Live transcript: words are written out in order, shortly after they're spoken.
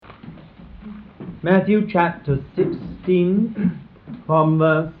Matthew chapter 16 from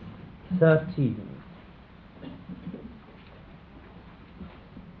verse 13.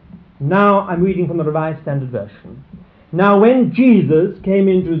 Now I'm reading from the Revised Standard Version. Now when Jesus came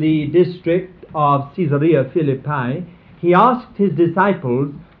into the district of Caesarea Philippi, he asked his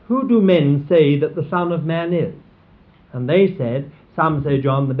disciples, "Who do men say that the Son of Man is?" And they said, "Some say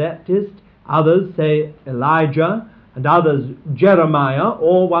John the Baptist, others say Elijah, and others Jeremiah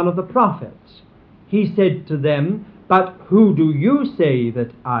or one of the prophets." He said to them, "But who do you say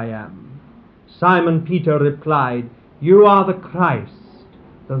that I am?" Simon Peter replied, "You are the Christ,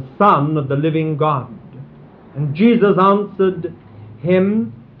 the Son of the living God." And Jesus answered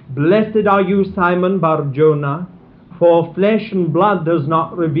him, "Blessed are you, Simon Bar-Jonah, for flesh and blood does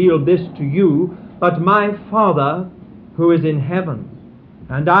not reveal this to you, but my Father who is in heaven.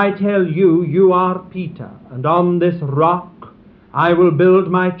 And I tell you, you are Peter, and on this rock I will build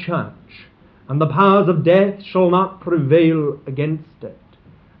my church, and the powers of death shall not prevail against it.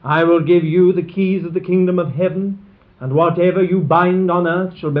 I will give you the keys of the kingdom of heaven, and whatever you bind on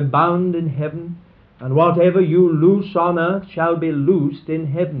earth shall be bound in heaven, and whatever you loose on earth shall be loosed in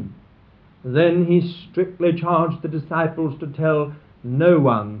heaven." Then he strictly charged the disciples to tell no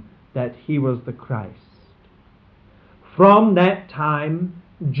one that he was the Christ. From that time,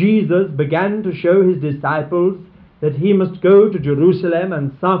 Jesus began to show his disciples that he must go to Jerusalem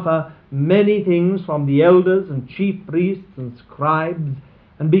and suffer many things from the elders and chief priests and scribes,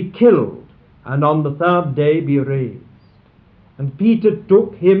 and be killed, and on the third day be raised. And Peter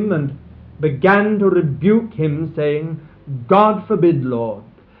took him and began to rebuke him, saying, "God forbid, Lord,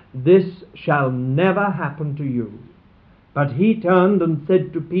 this shall never happen to you." But he turned and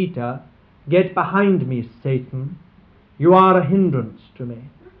said to Peter, "Get behind me, Satan. You are a hindrance to me,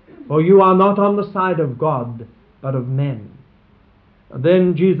 for you are not on the side of God, but of men."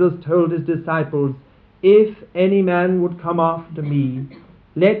 Then Jesus told his disciples, "If any man would come after me,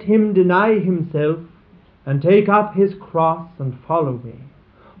 let him deny himself and take up his cross and follow me.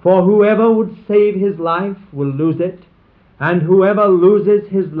 For whoever would save his life will lose it, and whoever loses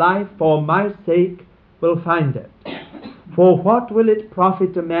his life for my sake will find it. For what will it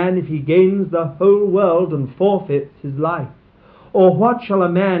profit a man if he gains the whole world and forfeits his life? Or what shall a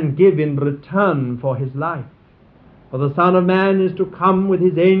man give in return for his life? For the Son of Man is to come with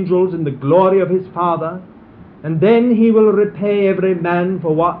his angels in the glory of his Father, and then he will repay every man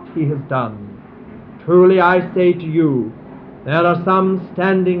for what he has done. Truly I say to you, there are some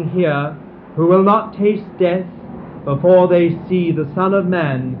standing here who will not taste death before they see the Son of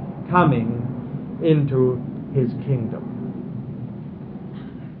Man coming into his kingdom."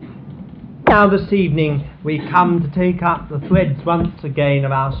 Now this evening we come to take up the threads once again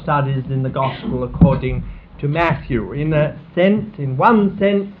of our studies in the Gospel according to Matthew. In one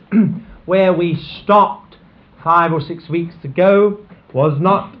sense, where we stopped 5 or 6 weeks ago was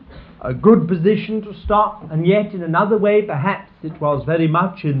not a good position to stop, and yet in another way perhaps it was very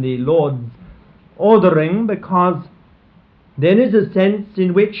much in the Lord's ordering, because there is a sense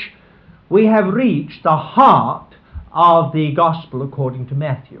in which we have reached the heart of the Gospel according to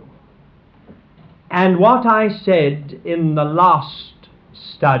Matthew. And what I said in the last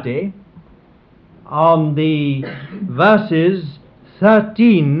study on the verses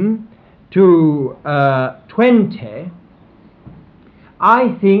 13 to 20, I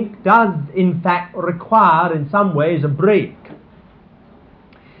think does in fact require in some ways a break.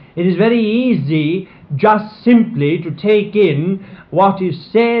 It is very easy just simply to take in what is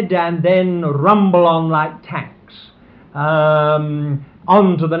said and then rumble on like tacks,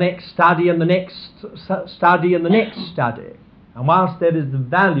 on to the next study and the next study and the next study. And whilst there is the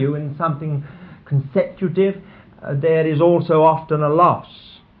value in something consecutive, there is also often a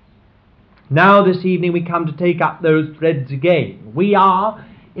loss. Now this evening we come to take up those threads again. We are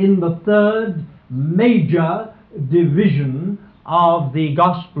in the third major division of the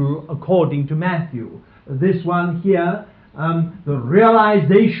Gospel according to Matthew. This one here, the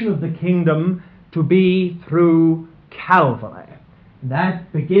realization of the kingdom to be through Calvary.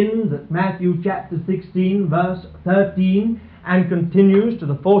 That begins at Matthew chapter 16 verse 13 and continues to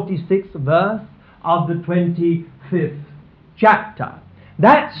the 46th verse of the 25th chapter.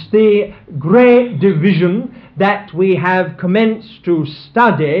 That's the great division that we have commenced to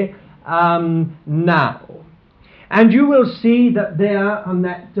study now. And you will see that there on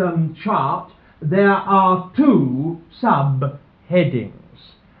that chart there are 2 subheadings.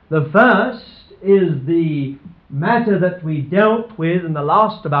 The first is the matter that we dealt with in the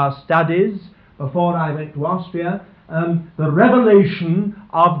last of our studies before I went to Austria, the revelation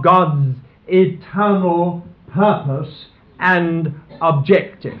of God's eternal purpose and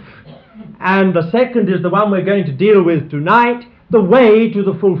objective. And the second is the one we're going to deal with tonight, the way to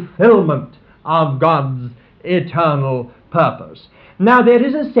the fulfillment of God's eternal purpose. Now, there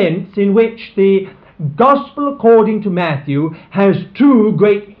is a sense in which the Gospel according to Matthew has two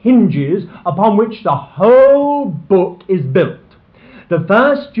great hinges upon which the whole book is built. The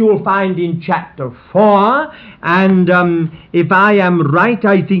first you will find in chapter 4, and if I am right,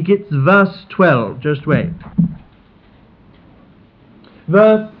 I think it's verse 12. Just wait.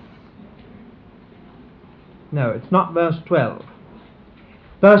 No, it's not verse 12.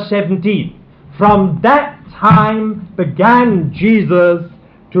 Verse 17. From that time began Jesus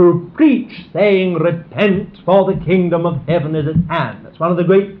to preach, saying, Repent, for the kingdom of heaven is at hand. That's one of the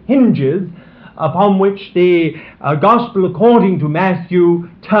great hinges upon which the Gospel according to Matthew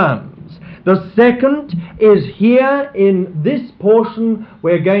turns. The second is here in this portion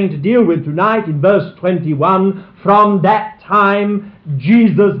we're going to deal with tonight in verse 21. From that time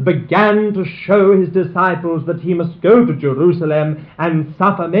Jesus began to show his disciples that he must go to Jerusalem and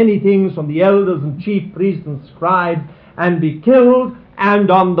suffer many things from the elders and chief priests and scribes and be killed,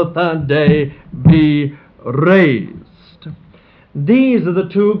 and on the third day be raised. These are the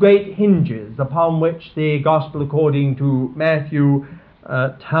two great hinges upon which the Gospel according to Matthew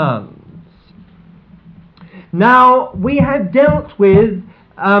turns. Now, we have dealt with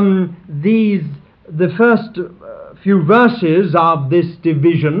the first few verses of this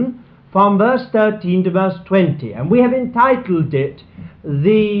division from verse 13 to verse 20, and we have entitled it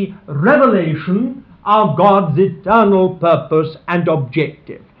The Revelation of God's Eternal Purpose and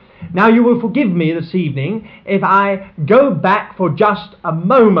Objective. Now, you will forgive me this evening if I go back for just a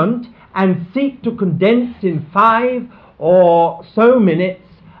moment and seek to condense in 5 or so minutes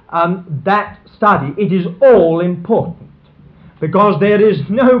that study. It is all important, because there is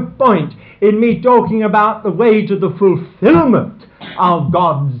no point in me talking about the way to the fulfillment of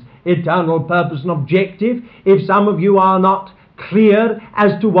God's eternal purpose and objective if some of you are not clear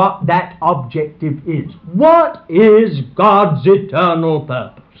as to what that objective is. What is God's eternal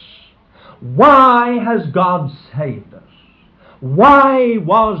purpose? Why has God saved us? Why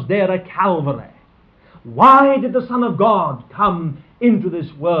was there a Calvary? Why did the Son of God come into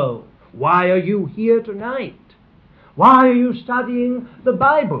this world? Why are you here tonight? Why are you studying the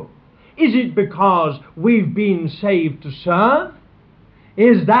Bible? Is it because we've been saved to serve?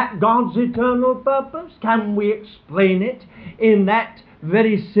 Is that God's eternal purpose? Can we explain it in that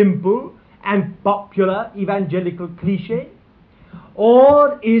very simple and popular evangelical cliche?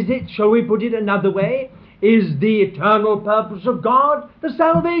 Or is it, shall we put it another way, is the eternal purpose of God the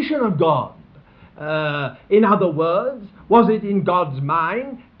salvation of God? In other words, was it in God's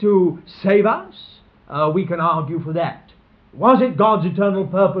mind to save us? We can argue for that. Was it God's eternal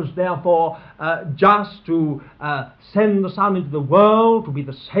purpose, therefore, just to send the Son into the world, to be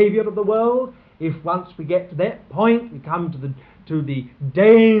the Saviour of the world? If once we get to that point, we come to the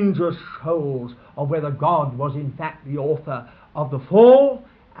dangerous shoals of whether God was in fact the author of the fall,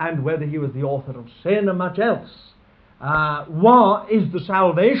 and whether he was the author of sin and much else. What is the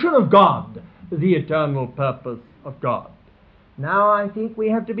salvation of God the eternal purpose of God? Now, I think we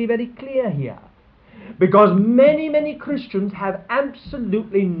have to be very clear here, because many Christians have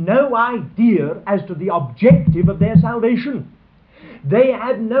absolutely no idea as to the objective of their salvation. They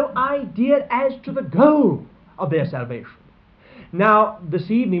have no idea as to the goal of their salvation. Now,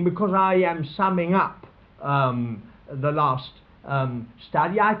 this evening, because I am summing up the last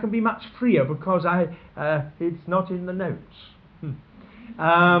study, I can be much freer because it's not in the notes.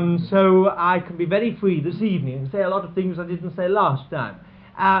 So I can be very free this evening and say a lot of things I didn't say last time.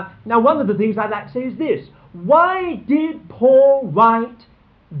 Now, one of the things I'd like to say is this. Why did Paul write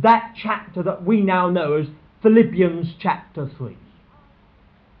that chapter that we now know as Philippians chapter 3?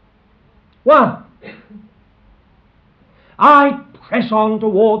 Well, I press on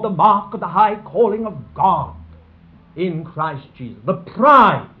toward the mark of the high calling of God in Christ Jesus. The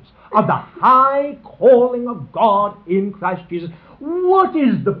prize of the high calling of God in Christ Jesus. What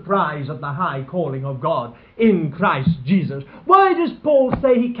is the prize of the high calling of God in Christ Jesus? Why does Paul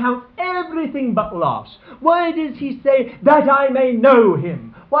say he counts everything but loss? Why does he say that I may know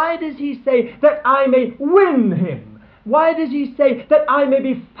him? Why does he say that I may win him? Why does he say that I may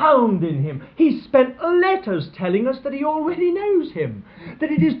be found in him? He spent letters telling us that he already knows him,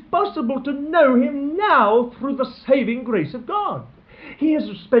 that it is possible to know him now through the saving grace of God. He has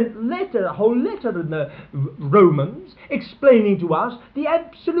spent a whole letter in the Romans explaining to us the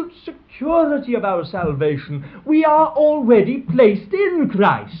absolute security of our salvation. We are already placed in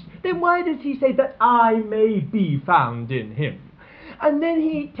Christ. Then why does he say that I may be found in him? And then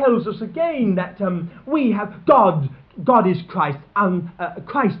he tells us again that we have God God is Christ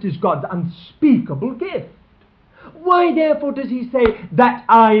is God's unspeakable gift. Why therefore does he say that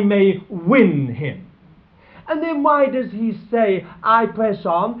I may win him? And then why does he say, I press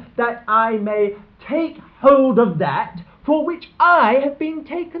on, that I may take hold of that for which I have been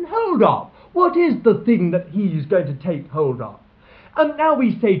taken hold of? What is the thing that he is going to take hold of? And now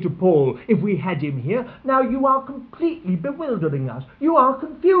we say to Paul, if we had him here, now you are completely bewildering us. You are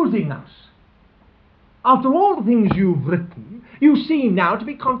confusing us. After all the things you've written, you seem now to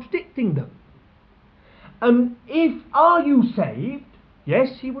be contradicting them. If are you saved?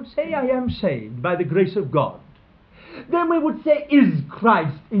 Yes, he would say, I am saved by the grace of God. Then we would say, is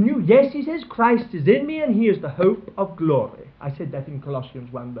Christ in you? Yes, he says, Christ is in me and he is the hope of glory. I said that in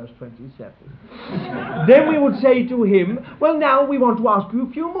Colossians 1 verse 27. Then we would say to him, well, now we want to ask you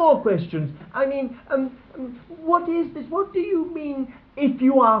a few more questions. I mean, what is this? What do you mean, if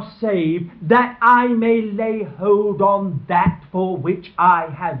you are saved, that I may lay hold on that for which I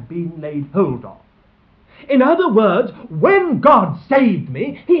have been laid hold of? In other words, when God saved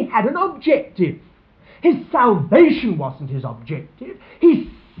me, he had an objective. His salvation wasn't his objective. He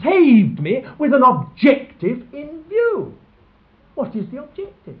saved me with an objective in view. What is the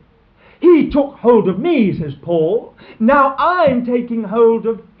objective? He took hold of me, says Paul. Now I'm taking hold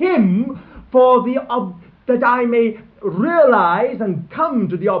of him for that I may realize and come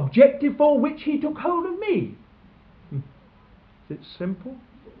to the objective for which he took hold of me. Is it simple?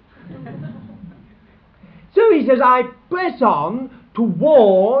 So he says, I press on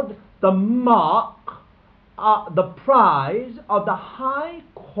toward the mark, the prize of the high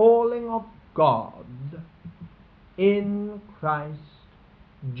calling of God in Christ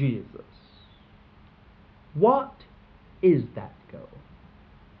Jesus. What is that goal?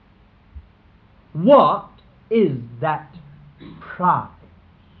 What is that prize?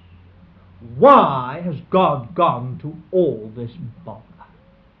 Why has God gone to all this bother?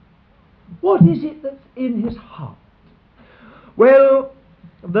 What is it that's in his heart? Well,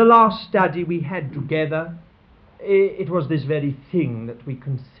 the last study we had together, it was this very thing that we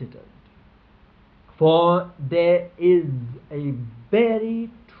considered. For there is a very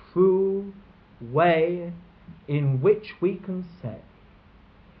true way in which we can say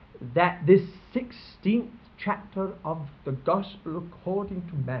that this 16th chapter of the Gospel according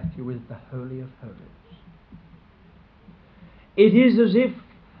to Matthew is the Holy of Holies. It is as if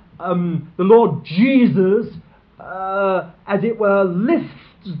the Lord Jesus, as it were,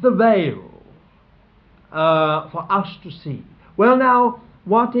 lifts the veil for us to see. Well, now,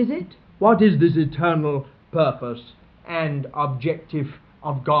 what is it? What is this eternal purpose and objective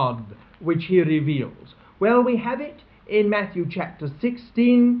of God which he reveals? Well, we have it in Matthew chapter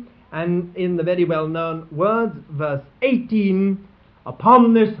 16, and in the very well-known words, verse 18,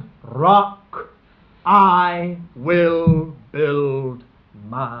 upon this rock I will build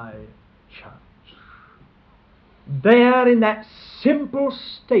my church. There in that simple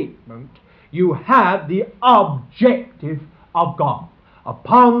statement you have the objective of God.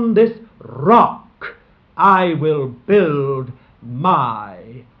 Upon this rock I will build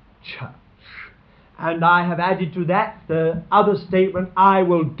my church. And I have added to that the other statement, I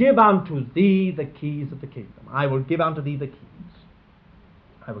will give unto thee the keys of the kingdom. I will give unto thee the keys.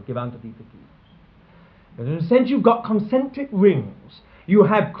 I will give unto thee the keys. But in a sense you've got concentric rings. You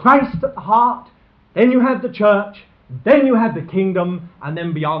have Christ at the heart, then you have the church, then you have the kingdom, and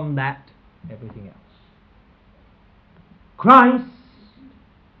then beyond that, everything else. Christ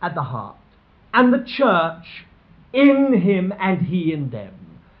at the heart, and the church in him and he in them.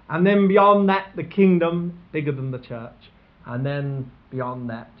 And then beyond that, the kingdom, bigger than the church. And then beyond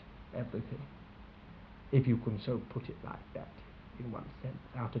that, everything. If you can so put it like that, in one sense,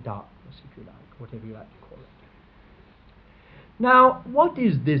 outer darkness, if you like, whatever you like to call it. Now, what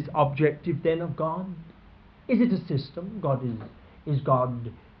is this objective then of God? Is it a system? Is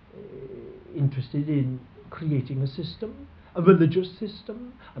God interested in creating a system, a religious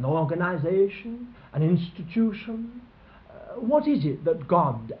system, an organization, an institution? What is it that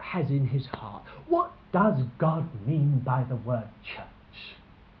God has in his heart? What does God mean by the word church?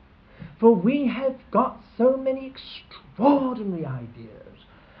 For we have got so many extraordinary ideas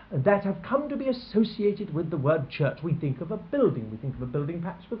that have come to be associated with the word church. We think of a building. We think of a building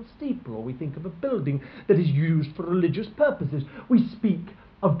perhaps with a steeple, or we think of a building that is used for religious purposes. We speak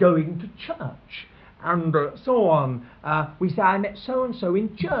of going to church, and so on. We say, I met so-and-so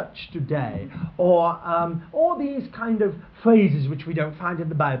in church today, or all these kind of phrases which we don't find in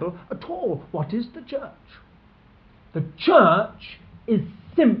the Bible at all. What is the church? The church is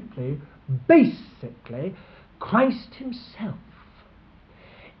simply, basically, Christ himself.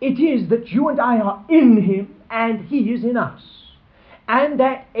 It is that you and I are in him and He is in us. And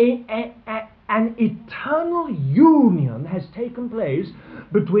that an eternal union has taken place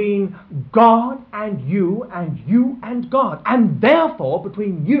between God and you and God, and therefore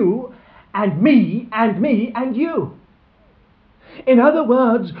between you and me and you. In other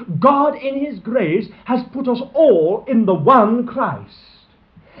words, God in His grace has put us all in the one Christ,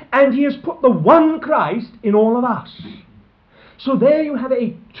 and He has put the one Christ in all of us. So there you have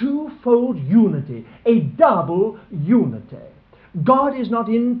a twofold unity, a double unity. God is not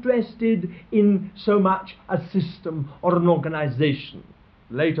interested in so much a system or an organization.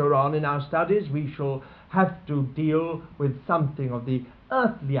 Later on in our studies we shall have to deal with something of the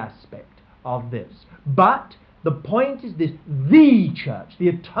earthly aspect of this. But the point is this: the church, the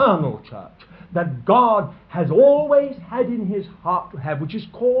eternal church, that God has always had in His heart to have, which is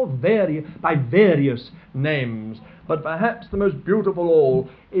called by various names. But perhaps the most beautiful of all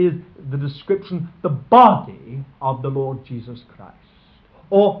is the description, the body of the Lord Jesus Christ,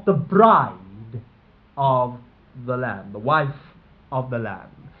 or the bride of the Lamb, the wife of the Lamb.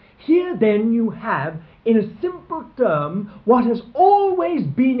 Here then you have, in a simple term, what has always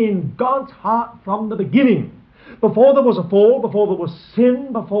been in God's heart from the beginning. Before there was a fall, before there was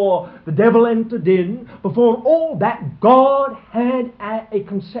sin, before the devil entered in, before all that, God had a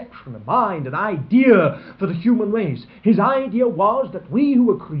conception, a mind, an idea for the human race. His idea was that we who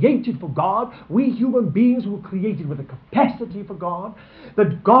were created for God, we human beings who were created with a capacity for God,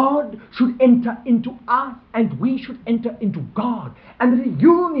 that God should enter into us and we should enter into God, and that a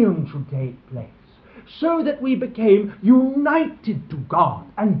union should take place, so that we became united to God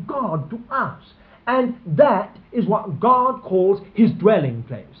and God to us. And that is what God calls His dwelling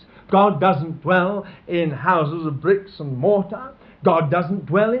place. God doesn't dwell in houses of bricks and mortar. God doesn't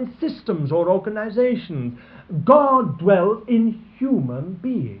dwell in systems or organizations. God dwells in human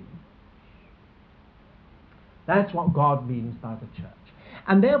beings. That's what God means by the church.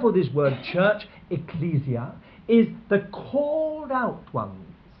 And therefore this word church, ecclesia, is the called out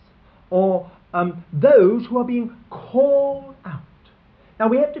ones, or those who are being called out. Now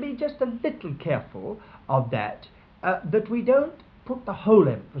we have to be just a little careful of that, that we don't put the whole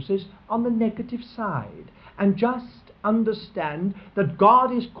emphasis on the negative side, and just understand that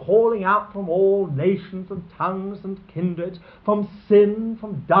God is calling out from all nations and tongues and kindreds, from sin,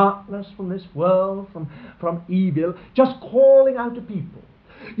 from darkness, from this world, from evil, just calling out to people.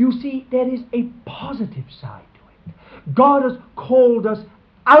 You see, there is a positive side to it. God has called us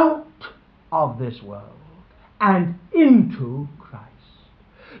out of this world and into Christ.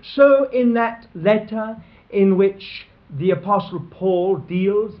 So in that letter in which the Apostle Paul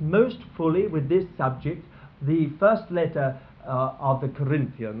deals most fully with this subject, the first letter of the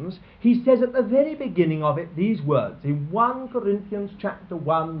Corinthians, he says at the very beginning of it these words, in 1 Corinthians chapter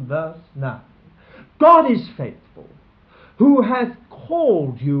 1 verse 9, God is faithful, who has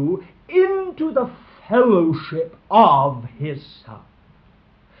called you into the fellowship of His Son.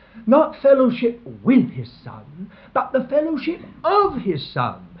 Not fellowship with His Son, but the fellowship of His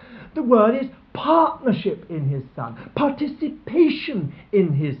Son. The word is partnership in His Son, participation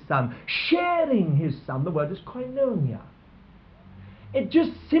in His Son, sharing His Son. The word is koinonia. It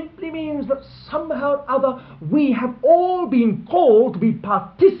just simply means that somehow or other we have all been called to be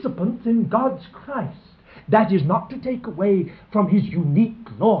participants in God's Christ. That is not to take away from His unique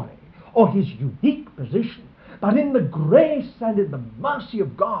glory or His unique position, but in the grace and in the mercy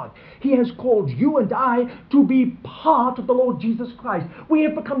of God, He has called you and I to be part of the Lord Jesus Christ. We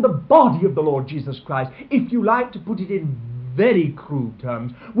have become the body of the Lord Jesus Christ. If you like to put it in very crude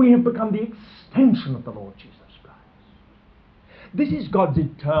terms, we have become the extension of the Lord Jesus Christ. This is God's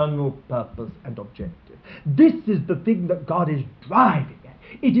eternal purpose and objective. This is the thing that God is driving at.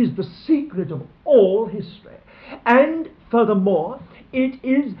 It is the secret of all history. And furthermore, it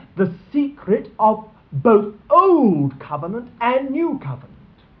is the secret of both Old Covenant and New Covenant.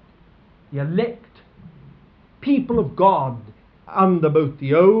 The elect people of God under both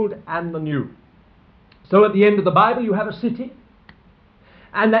the Old and the New. So at the end of the Bible you have a city,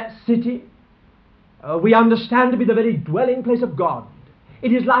 and that city we understand to be the very dwelling place of God.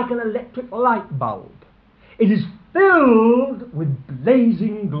 It is like an electric light bulb. It is filled with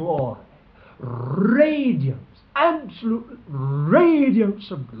blazing glory, radiance, absolute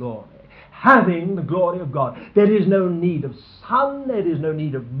radiance of glory, having the glory of God. There is no need of sun, there is no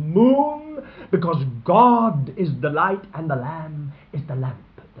need of moon, because God is the light and the Lamb is the lamp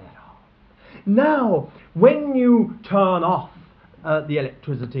thereof. Now, when you turn off the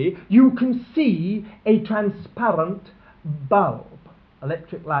electricity, you can see a transparent bulb,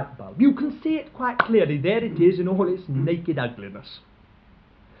 electric light bulb. You can see it quite clearly. There it is in all its naked ugliness.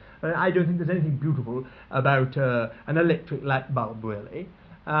 I don't think there's anything beautiful about an electric light bulb, really.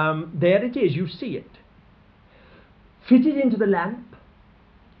 There it is, you see it. Fitted into the lamp,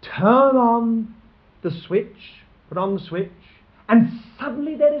 turn on the switch, put on the switch, and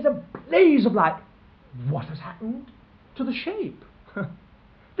suddenly there is a blaze of light. What has happened to the shape?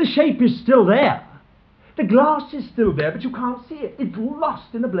 The shape is still there. The glass is still there, but you can't see it. It's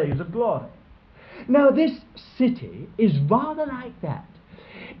lost in a blaze of glory. Now this city is rather like that.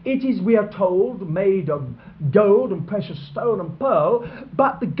 It is, we are told, made of gold and precious stone and pearl,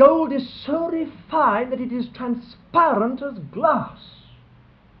 but the gold is so refined that it is transparent as glass,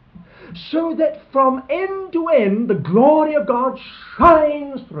 so that from end to end the glory of God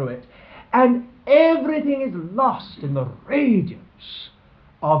shines through it, and everything is lost in the radiance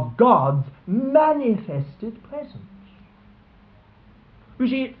of God's manifested presence. You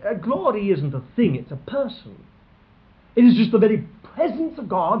see, glory isn't a thing, it's a person. It is just the very presence of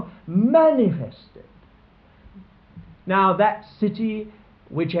God manifested. Now that city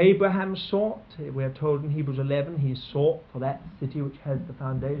which Abraham sought, we are told in Hebrews 11, he sought for that city which has the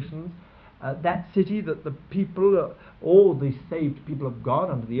foundations, that city that the people, all the saved people of God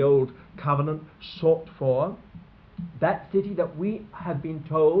under the old covenant sought for, that city that we have been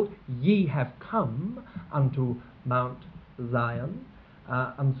told, ye have come unto Mount Zion,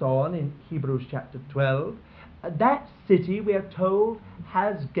 and so on in Hebrews chapter 12. That city, we are told,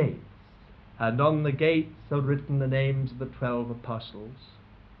 has gates, and on the gates are written the names of the 12 apostles.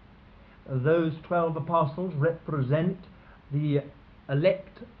 Those 12 apostles represent the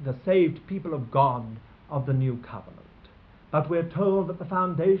elect, the saved people of God of the new covenant. But we're told that the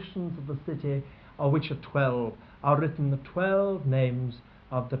foundations of the city, of which are 12, are written the 12 names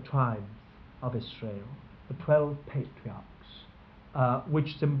of the tribes of Israel, the 12 patriarchs,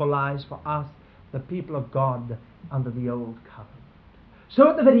 which symbolize for us the people of God under the old covenant. So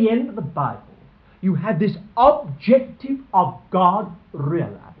at the very end of the Bible, you have this objective of God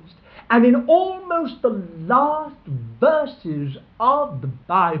realized. And in almost the last verses of the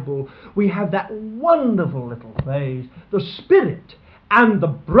Bible, we have that wonderful little phrase, the Spirit and the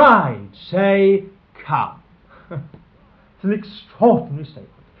bride say, come. It's an extraordinary statement.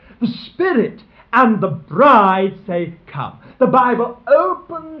 The Spirit and the bride say, come. The Bible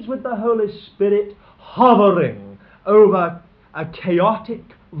opens with the Holy Spirit hovering over a chaotic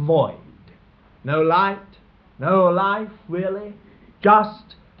void. No light, no life, really,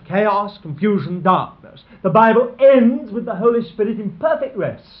 just chaos, confusion, darkness. The Bible ends with the Holy Spirit in perfect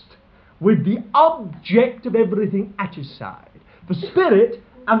rest, with the object of everything at his side. The Spirit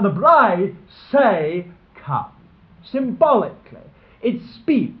and the bride say, come. Symbolically, it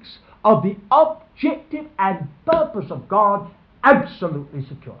speaks of the objective and purpose of God absolutely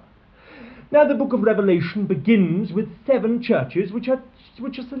secure. Now the book of Revelation begins with 7 churches which are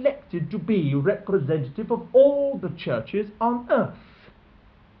selected to be representative of all the churches on earth.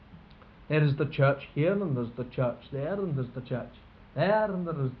 There is the church here, and there's the church there, and there's the church there, and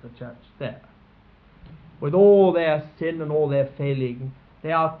there is the church there. With all their sin and all their failing,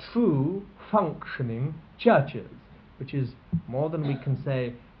 they are true, functioning churches, which is more than we can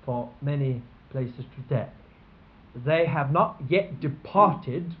say for many places today. They have not yet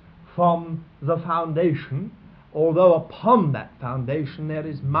departed from the foundation, although upon that foundation there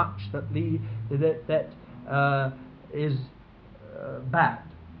is much that is bad.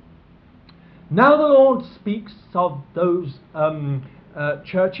 Now the Lord speaks of those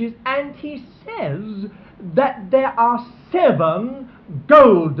churches, and he says that there are 7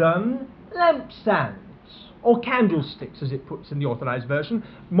 golden lampstands, or candlesticks as it puts in the Authorized Version,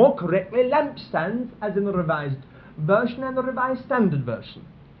 more correctly lampstands as in the Revised Version and the Revised Standard Version.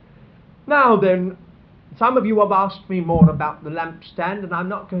 Now then, some of you have asked me more about the lampstand, and I'm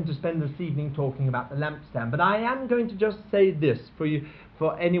not going to spend this evening talking about the lampstand, but I am going to just say this for you,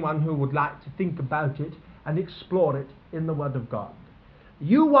 for anyone who would like to think about it and explore it in the Word of God.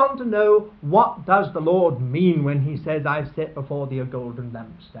 You want to know, what does the Lord mean when he says, I've set before thee a golden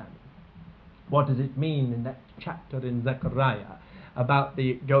lampstand? What does it mean in that chapter in Zechariah about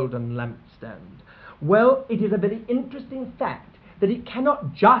the golden lampstand? Well, it is a very interesting fact that it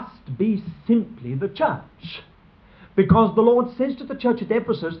cannot just be simply the church, because the Lord says to the church at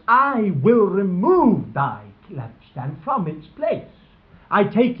Ephesus, I will remove thy lampstand from its place. I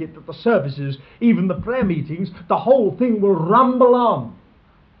take it that the services, even the prayer meetings, the whole thing will rumble on.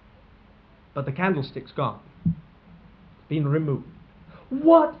 But the candlestick's gone. It's been removed.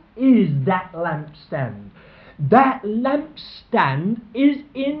 What is that lampstand? That lampstand is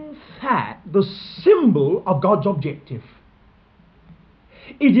in fact the symbol of God's objective.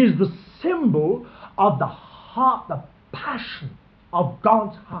 It is the symbol of the heart, the passion of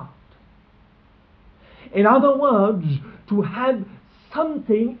God's heart. In other words, to have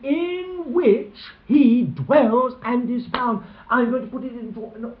something in which He dwells and is found. I'm going to put it into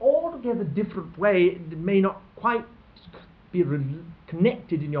an altogether different way. It may not quite be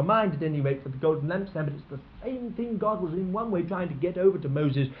connected in your mind at any rate with the golden lampstand, but it's the same thing God was in one way trying to get over to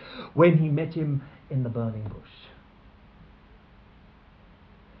Moses when He met him in the burning bush.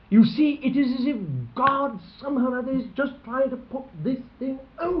 You see, it is as if God somehow or other is just trying to put this thing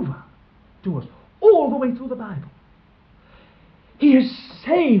over to us all the way through the Bible. He has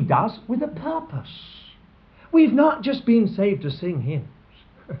saved us with a purpose. We've not just been saved to sing hymns,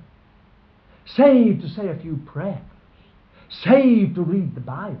 saved to say a few prayers, saved to read the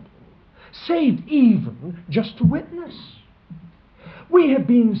Bible, saved even just to witness. We have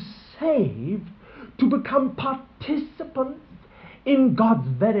been saved to become participants in God's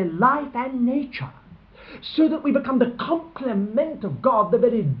very life and nature, so that we become the complement of God, the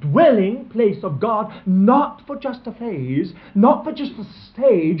very dwelling place of God, not for just a phase, not for just a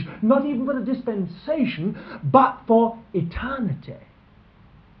stage, not even for a dispensation, but for eternity.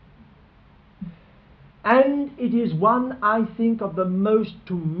 And it is one, I think, of the most,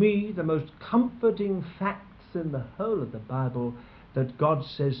 to me, the most comforting facts in the whole of the Bible, that God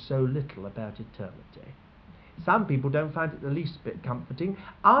says so little about eternity. Some people don't find it the least bit comforting.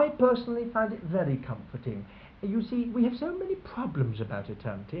 I personally find it very comforting. You see, we have so many problems about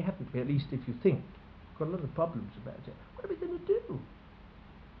eternity, haven't we? At least if you think. We've got a lot of problems about it. What are we going to do?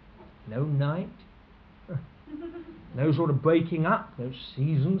 No night. No sort of breaking up. No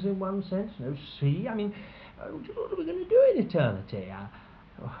seasons in one sense. No sea. I mean, what are we going to do in eternity?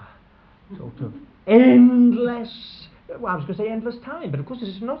 Sort of endless... Well, I was going to say endless time, but of course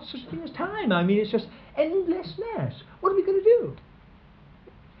there's not such thing as time. I mean, it's just endlessness. What are we going to do?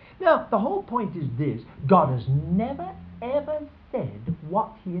 Now, the whole point is this. God has never, ever said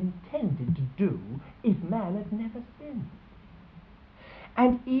what He intended to do if man had never sinned.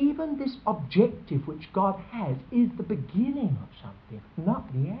 And even this objective which God has is the beginning of something,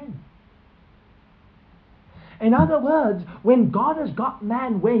 not the end. In other words, when God has got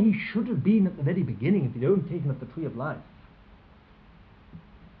man where he should have been at the very beginning, if he'd only taken up the tree of life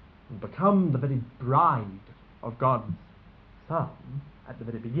and become the very bride of God's Son at the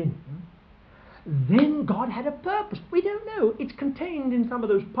very beginning, then God had a purpose. We don't know. It's contained in some of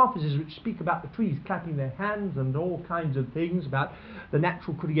those prophecies which speak about the trees clapping their hands and all kinds of things, about the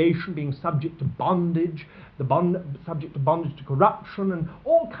natural creation being subject to bondage, subject to bondage to corruption, and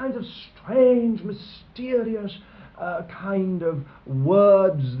all kinds of strange, mysterious kind of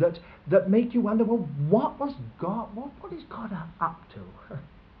words that make you wonder, well, what is God up to?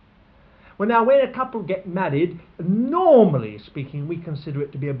 Well, now, when a couple get married, normally speaking, we consider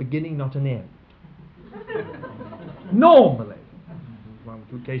it to be a beginning, not an end. Normally. One or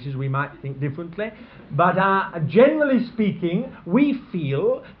two cases we might think differently, but generally speaking, we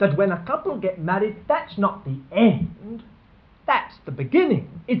feel that when a couple get married, that's not the end, that's the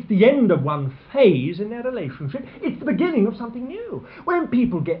beginning. It's the end of one phase in their relationship. It's the beginning of something new. When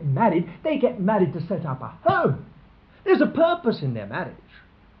people get married, they get married to set up a home. There's a purpose in their marriage.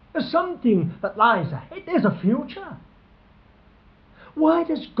 There's something that lies ahead. There's a future. Why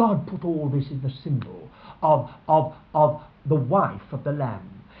does God put all this in the symbol of the wife of the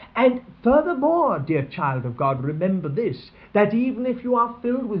Lamb? And furthermore, dear child of God, remember this, that even if you are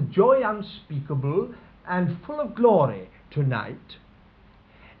filled with joy unspeakable and full of glory tonight,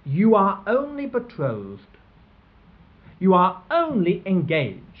 you are only betrothed. You are only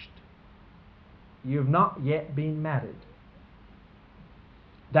engaged. You've not yet been married.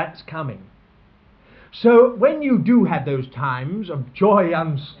 That's coming. So when you do have those times of joy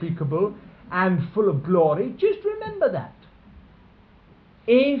unspeakable and full of glory, just remember that.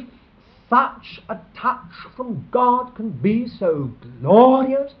 If such a touch from God can be so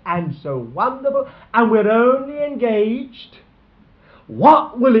glorious and so wonderful, and we're only engaged,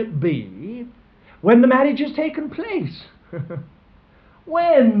 what will it be when the marriage has taken place?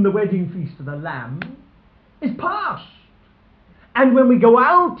 When the wedding feast of the Lamb is past? And when we go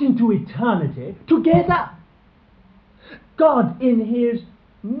out into eternity together, God in His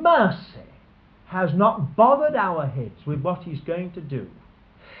mercy has not bothered our heads with what He's going to do.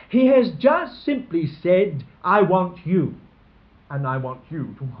 He has just simply said, I want you, and I want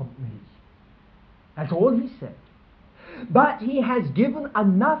you to want me. That's all He said. But He has given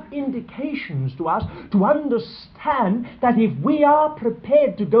enough indications to us to understand that if we are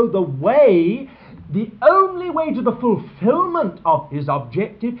prepared to go the only way to the fulfillment of His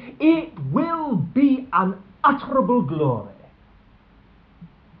objective, it will be unutterable glory.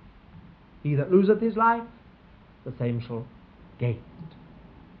 He that loseth his life, the same shall against.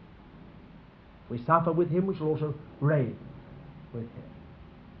 If we suffer with him, we shall also reign with him.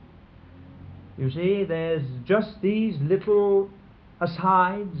 You see, there's just these little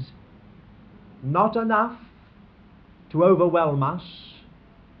asides, not enough to overwhelm us,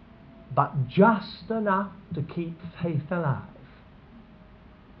 but just enough to keep faith alive,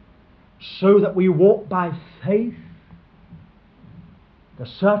 so that we walk by faith, the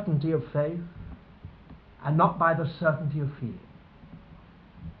certainty of faith, and not by the certainty of fear.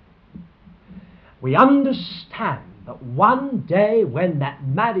 We understand that one day when that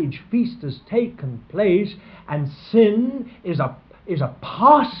marriage feast has taken place and sin is a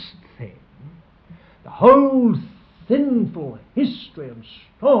past thing, the whole sinful history and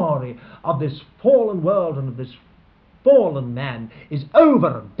story of this fallen world and of this fallen man is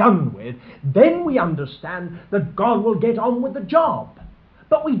over and done with, then we understand that God will get on with the job.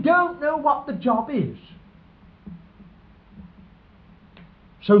 But we don't know what the job is.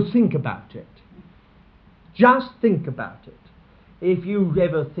 So think about it. Just think about it. If you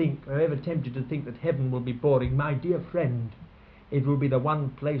ever think, or ever tempted to think that heaven will be boring, my dear friend, it will be the one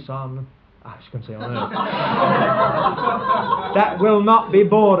place on, I was going to say on earth, that will not be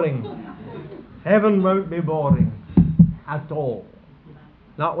boring. Heaven won't be boring at all.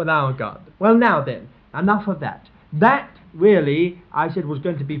 Not with our God. Well, now then, enough of that. That really, I said, was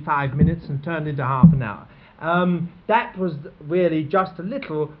going to be 5 minutes and turned into half an hour. That was really just a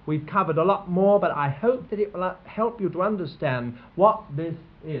little. We've covered a lot more, but I hope that it will help you to understand what this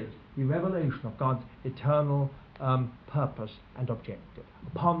is, the revelation of God's eternal purpose and objective.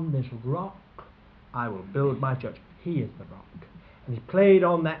 Upon this rock I will build my church. He is the rock. And he played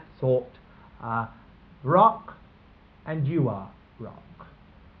on that thought, rock and you are rock.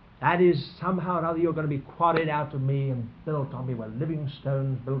 That is, somehow or other you're going to be quarried out of me and built on me. We're living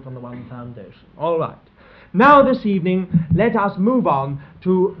stones built on the one foundation. All right. Now this evening, let us move on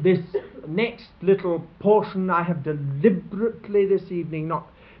to this next little portion. I have deliberately this evening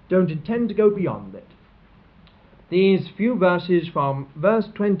don't intend to go beyond it. These few verses from verse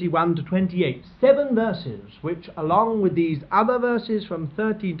 21 to 28, 7 verses, which along with these other verses from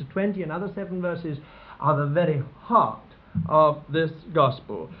 13 to 20, another 7 verses, are the very heart of this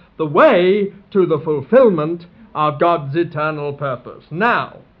gospel, the way to the fulfillment of God's eternal purpose.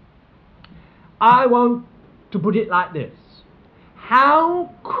 Now, I want to put it like this.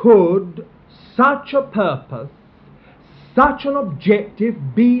 How could such a purpose, such an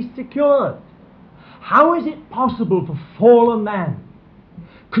objective be secured? How is it possible for fallen man,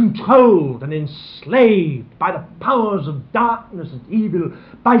 controlled and enslaved by the powers of darkness and evil,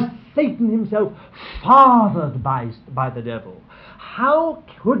 by Satan himself, fathered by the devil, how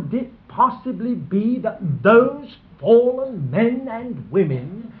could it possibly be that those fallen men and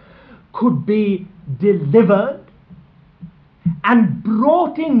women could be delivered and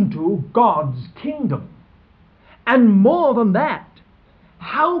brought into God's kingdom? And more than that,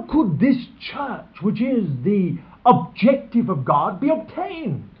 how could this church, which is the objective of God, be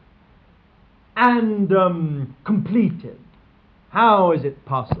obtained and completed? How is it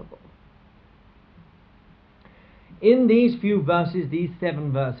possible? In these few verses, these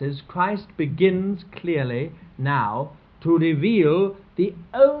 7 verses, Christ begins clearly now to reveal the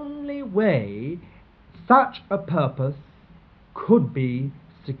only way such a purpose could be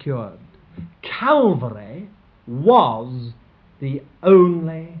secured. Calvary was the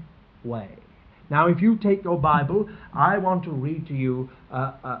only way. Now, if you take your Bible, I want to read to you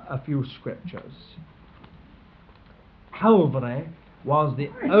a few scriptures. Calvary was the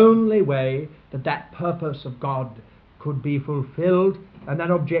only way that purpose of God could be fulfilled and that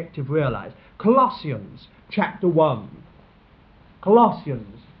objective realized. Colossians chapter 1.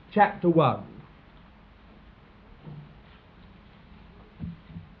 Colossians chapter 1.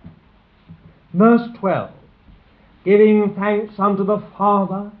 Verse 12. Giving thanks unto the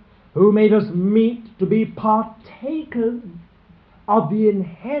Father, who made us meet to be partakers of the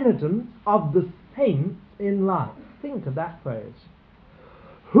inheritance of the saints in light. Think of that phrase.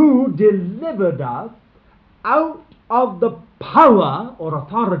 Who delivered us out of the power or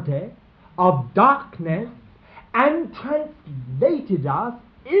authority of darkness and translated us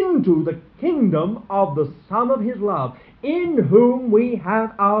into the kingdom of the Son of his love, in whom we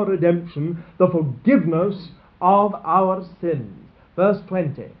have our redemption, the forgiveness of our sins. Verse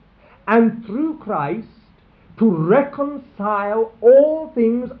 20. And through Christ to reconcile all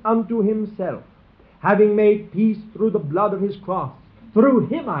things unto himself, having made peace through the blood of his cross. Through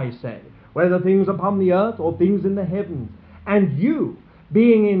him, I say, whether things upon the earth or things in the heavens. And you,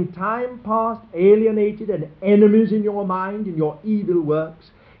 being in time past alienated and enemies in your mind in your evil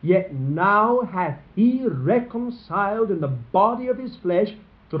works, yet now hath he reconciled in the body of his flesh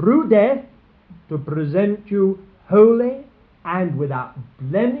through death, to present you holy and without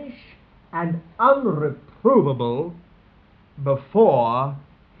blemish and unreprovable before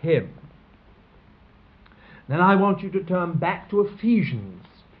him. Then I want you to turn back to Ephesians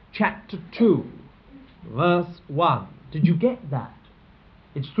chapter 2, verse 1. Did you get that?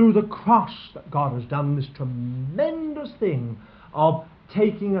 It's through the cross that God has done this tremendous thing of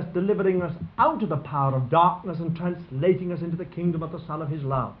taking us, delivering us out of the power of darkness and translating us into the kingdom of the Son of his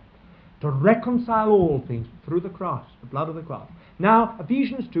love. To reconcile all things through the cross, the blood of the cross. Now,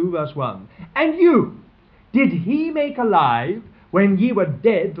 Ephesians 2, verse 1. And you did he make alive when ye were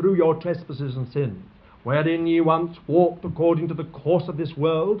dead through your trespasses and sins, wherein ye once walked according to the course of this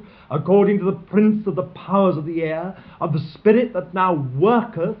world, according to the prince of the powers of the air, of the spirit that now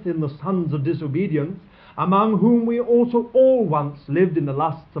worketh in the sons of disobedience, among whom we also all once lived in the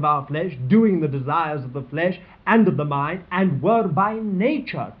lusts of our flesh, doing the desires of the flesh and of the mind, and were by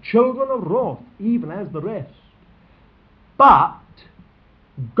nature children of wrath, even as the rest. But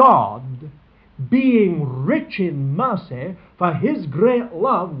God, being rich in mercy, for his great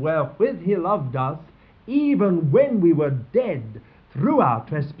love wherewith he loved us, even when we were dead through our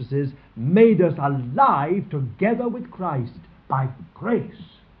trespasses, made us alive together with Christ. By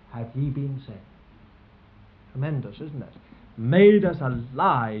grace have ye been saved. Tremendous, isn't it? Made us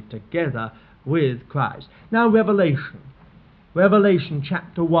alive together with Christ. Now Revelation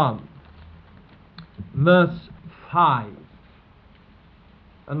chapter 1, verse 5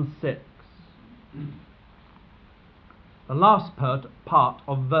 and 6. The last part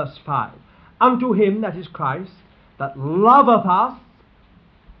of verse 5. Unto him, that is Christ, that loveth us.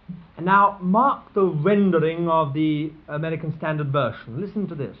 And now mark the rendering of the American Standard Version. Listen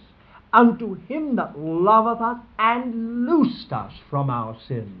to this. Unto him that loveth us and loosed us from our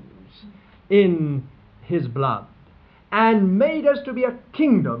sins in his blood, and made us to be a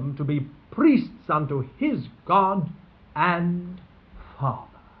kingdom, to be priests unto his God and Father.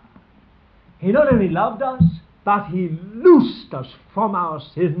 He not only loved us, but he loosed us from our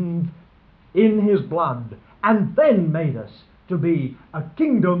sins in his blood, and then made us to be a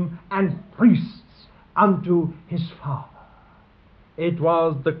kingdom and priests unto his Father. It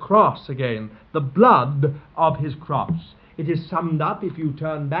was the cross again, the blood of his cross. It is summed up, if you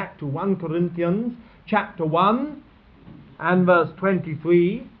turn back to 1 Corinthians chapter 1 and verse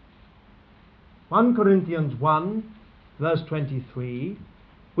 23. 1 Corinthians 1 verse 23.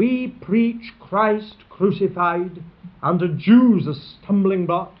 We preach Christ crucified, unto Jews a stumbling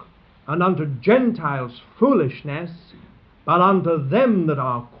block, and unto Gentiles foolishness, but unto them that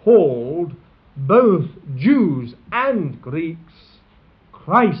are called, both Jews and Greeks,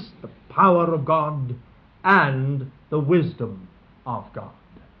 Christ the power of God and the wisdom of God.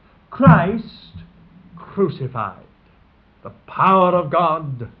 Christ crucified, the power of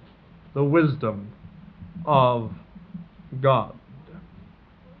God, the wisdom of God.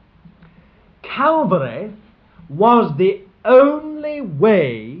 Calvary was the only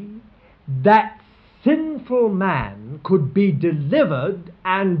way that sinful man could be delivered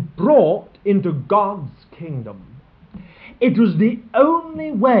and brought into God's kingdom. It was the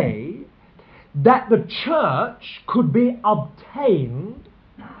only way that the church could be obtained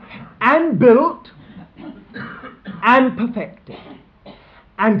and built and perfected.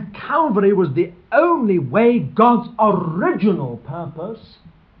 And Calvary was the only way God's original purpose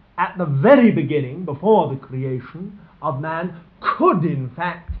at the very beginning, before the creation of man, could in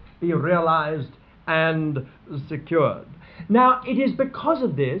fact be realized and secured. Now, it is because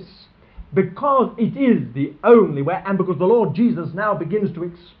of this, because it is the only way, and because the Lord Jesus now begins to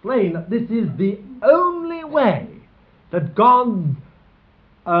explain that this is the only way that God's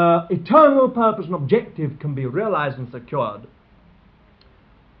eternal purpose and objective can be realized and secured.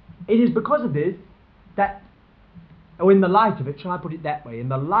 It is because of this that, or in the light of it, shall I put it that way, in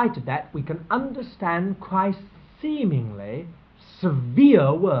the light of that we can understand Christ's seemingly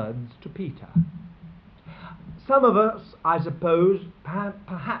severe words to Peter. Some of us, I suppose,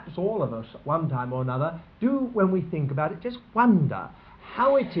 perhaps all of us at one time or another, do, when we think about it, just wonder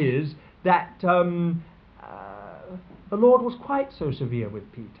how it is that the Lord was quite so severe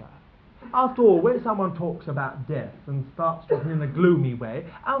with Peter. After all, when someone talks about death and starts talking in a gloomy way,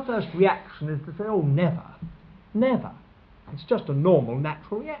 our first reaction is to say, oh, never, never. It's just a normal,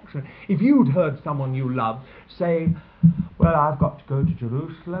 natural reaction. If you'd heard someone you loved saying, well, I've got to go to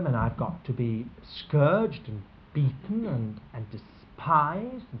Jerusalem and I've got to be scourged and beaten and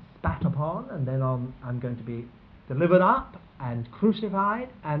despised and spat upon, and then I'm going to be delivered up and crucified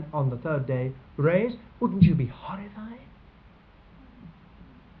and on the third day raised, wouldn't you be horrified?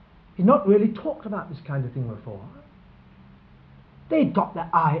 He'd not really talked about this kind of thing before. They'd got their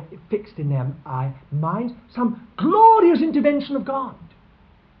eye fixed in their minds, some glorious intervention of God.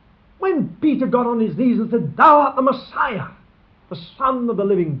 When Peter got on his knees and said, "Thou art the Messiah, the Son of the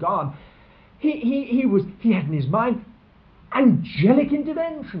living God," he had in his mind angelic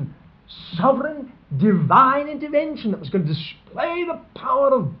intervention, sovereign, divine intervention that was going to display the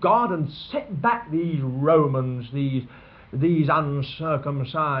power of God and set back these Romans, these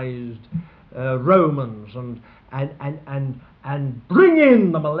uncircumcised Romans, and bring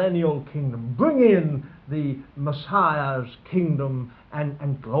in the millennial kingdom, bring in the Messiah's kingdom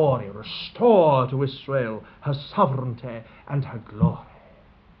and glory, restore to Israel her sovereignty and her glory.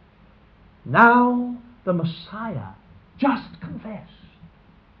 Now the Messiah, just confessed,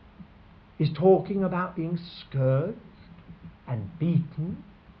 is talking about being scourged and beaten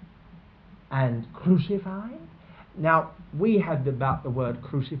and crucified. Now, we had about the word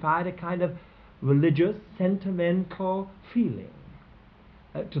crucified a kind of religious, sentimental feeling.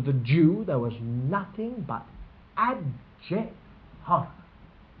 To the Jew, there was nothing but abject horror.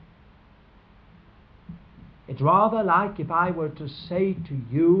 It's rather like if I were to say to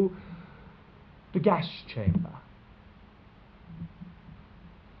you, the gas chamber,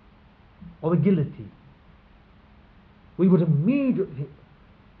 or the guillotine. We would immediately,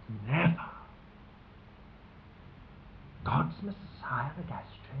 never. God's Messiah, the gas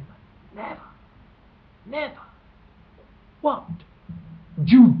chamber, never. Never. What?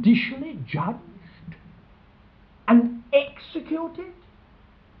 Judicially judged and executed?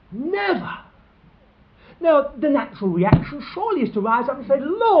 Never. Now, the natural reaction surely is to rise up and say,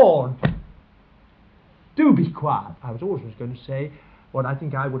 "Lord, do be quiet." I was always going to say what I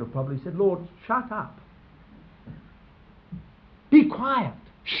think I would have probably said, "Lord, shut up. Be quiet.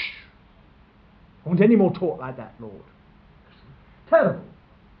 Shh. I want any more talk like that, Lord." Terrible.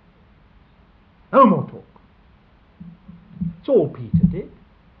 No more talk. It's all Peter did.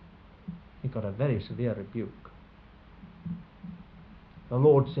 He got a very severe rebuke. The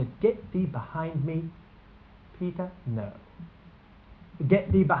Lord said, "Get thee behind me, Peter." No.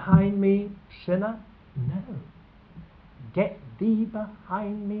 "Get thee behind me, sinner." No. "Get thee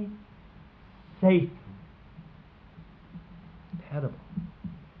behind me, Satan." Terrible.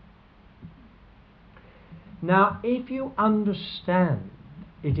 Now, if you understand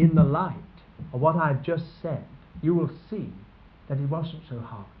it in the light of what I've just said, you will see that it wasn't so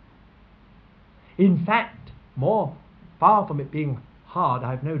hard. In fact, far from it being hard,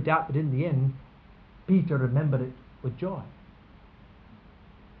 I have no doubt that in the end, Peter remembered it with joy.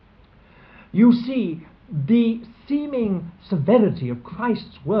 You see, the seeming severity of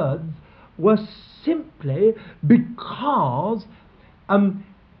Christ's words was simply because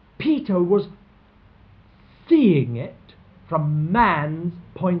Peter was seeing it from man's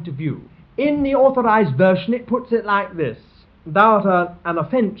point of view. In the Authorized Version it puts it like this: "Thou art an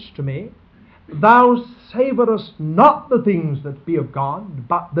offence to me, thou savourest not the things that be of God,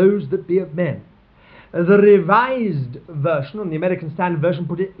 but those that be of men." The Revised Version, and the American Standard Version,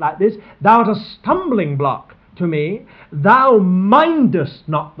 put it like this: "Thou art a stumbling block to me, thou mindest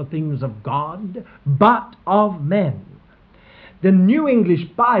not the things of God, but of men." The New English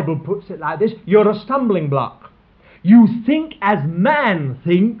Bible puts it like this: "You're a stumbling block. You think as man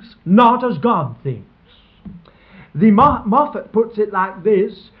thinks, not as God thinks." The Moffat puts it like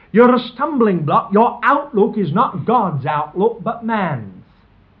this: "You're a stumbling block. Your outlook is not God's outlook, but man's."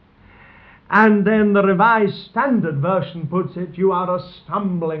 And then the Revised Standard Version puts it: "You are a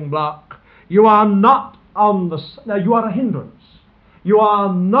stumbling block. You are not on the... Now, you are a hindrance. You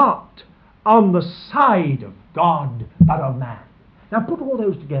are not on the side of God, but of man." Now, put all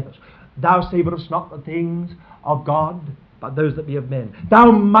those together. "Thou savourest not the things of God, but those that be of men.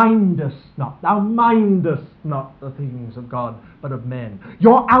 Thou mindest not the things of God, but of men."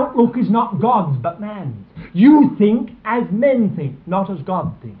 Your outlook is not God's, but man's. You think as men think, not as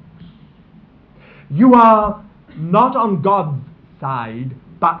God thinks. You are not on God's side,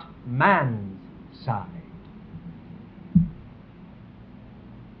 but man's side.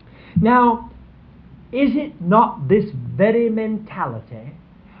 Now, is it not this very mentality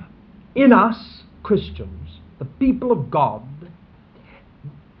in us Christians, the people of God,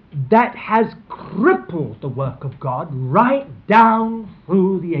 that has crippled the work of God right down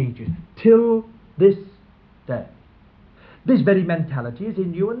through the ages till this day? This very mentality is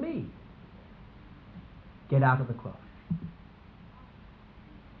in you and me. Get out of the cross.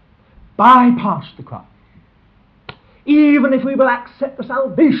 Bypass the cross. Even if we will accept the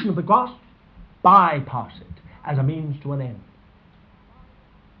salvation of the cross, bypass it as a means to an end.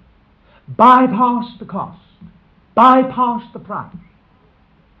 Bypass the cost. Bypass the price.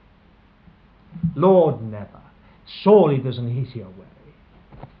 Lord, never. Surely there's an easier way.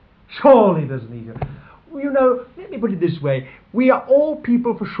 Surely there's an easier way. Well, you know, let me put it this way. We are all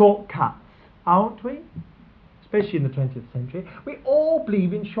people for shortcuts, aren't we? Especially in the 20th century. We all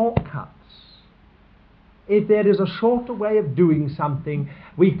believe in shortcuts. If there is a shorter way of doing something,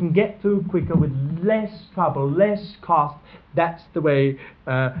 we can get through quicker with less trouble, less cost. That's the way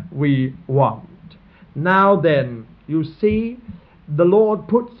we want. Now then, you see, the Lord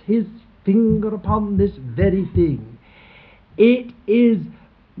puts his finger upon this very thing. It is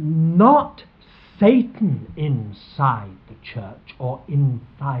not Satan inside the church or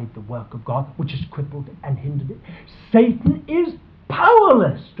inside the work of God which has crippled and hindered it. Satan is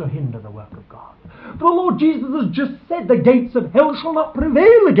powerless to hinder the work of God. The Lord Jesus has just said, the gates of hell shall not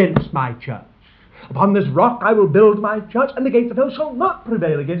prevail against my church. Upon this rock I will build my church, and the gates of hell shall not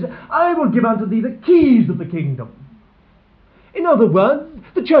prevail against it. I will give unto thee the keys of the kingdom. In other words,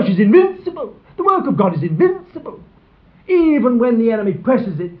 the church is invincible. The work of God is invincible. Even when the enemy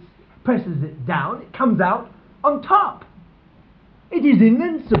presses it down, it comes out on top. It is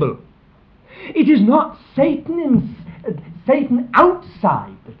invincible. It is not Satan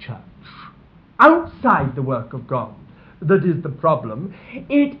outside the church, outside the work of God, that is the problem.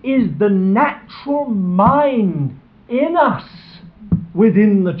 It is the natural mind in us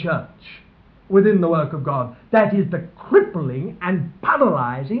within the church, within the work of God. That is the crippling and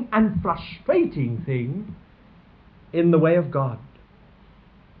paralyzing and frustrating thing in the way of God.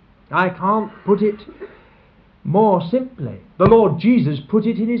 I can't put it more simply. The Lord Jesus put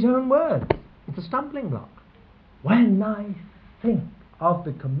it in his own words. It's a stumbling block. When I think of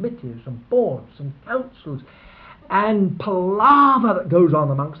the committees and boards and councils and palaver that goes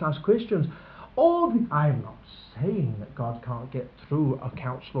on amongst us Christians, I'm not saying that God can't get through a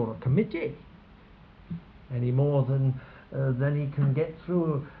council or a committee any more than he can get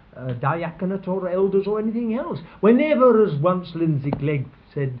through a diaconate or elders or anything else. Whenever, as once Lindsay Clegg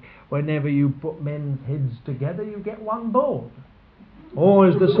said, whenever you put men's heads together, you get one board.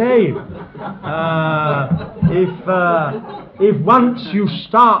 Always the same. If once you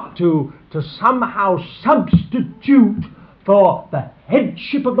start to somehow substitute for the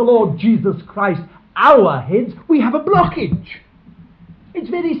headship of the Lord Jesus Christ our heads, we have a blockage. It's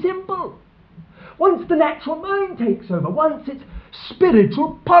very simple. Once the natural mind takes over, once it's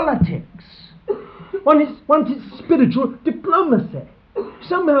spiritual politics, once it's spiritual diplomacy,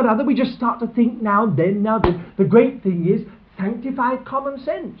 somehow or other we just start to think now then. The great thing is sanctified common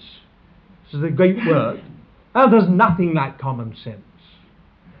sense. This is a great word. Now, there's nothing like common sense.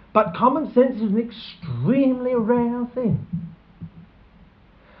 But common sense is an extremely rare thing.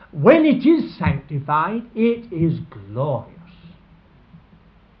 When it is sanctified, it is glorious.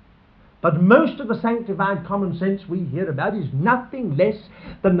 But most of the sanctified common sense we hear about is nothing less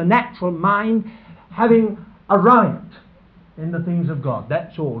than the natural mind having a riot in the things of God.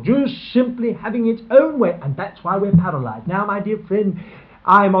 That's all. Just simply having its own way. And that's why we're paralyzed. Now, my dear friend,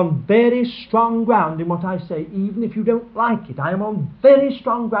 I'm on very strong ground in what I say, even if you don't like it. I am on very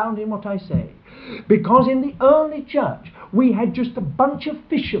strong ground in what I say. Because in the early church, we had just a bunch of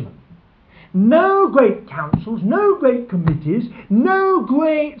fishermen. No great councils, no great committees, no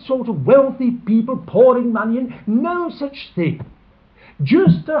great sort of wealthy people pouring money in, no such thing.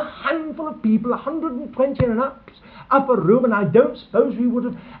 Just a handful of people, 120 in an upper room, and I don't suppose we would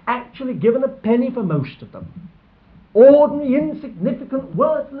have actually given a penny for most of them. Ordinary, insignificant,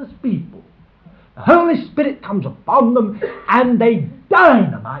 worthless people. The Holy Spirit comes upon them, and they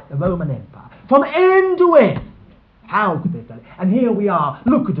dynamite the Roman Empire from end to end. How could they have done it? And here we are.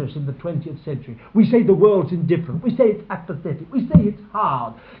 Look at us in the 20th century. We say the world's indifferent. We say it's apathetic. We say it's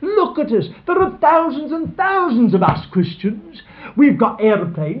hard. Look at us. There are thousands and thousands of us Christians. We've got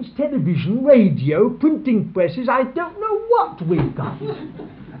aeroplanes, television, radio, printing presses. I don't know what we've got.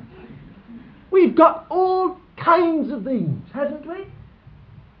 We've got all kinds of things, haven't we?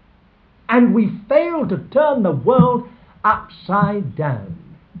 And we fail to turn the world upside down.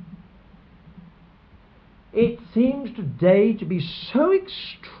 It seems today to be so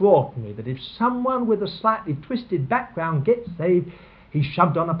extraordinary that if someone with a slightly twisted background gets saved, he's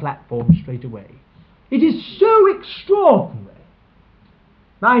shoved on a platform straight away. It is so extraordinary.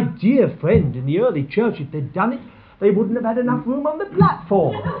 My dear friend, in the early church, if they'd done it, they wouldn't have had enough room on the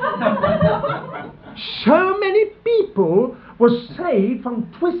platform. So many people were saved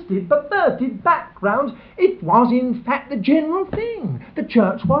from twisted, perverted backgrounds. It was, in fact, the general thing. The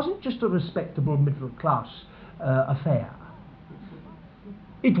church wasn't just a respectable middle-class affair.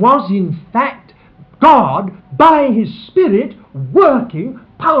 It was, in fact, God, by His Spirit, working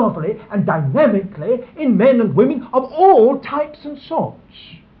powerfully and dynamically in men and women of all types and sorts.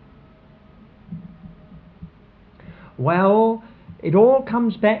 Well, it all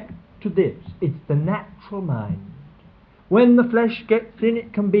comes back to this. It's the natural mind. When the flesh gets in,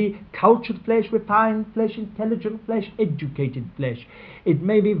 it can be cultured flesh, refined flesh, intelligent flesh, educated flesh. It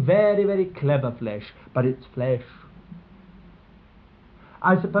may be very, very clever flesh, but it's flesh.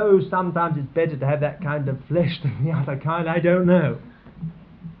 I suppose sometimes it's better to have that kind of flesh than the other kind, I don't know.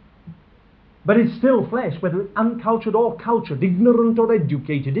 But it's still flesh, whether it's uncultured or cultured, ignorant or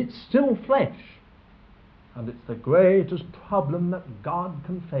educated, it's still flesh. And it's the greatest problem that God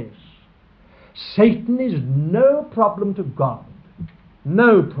can face. Satan is no problem to God.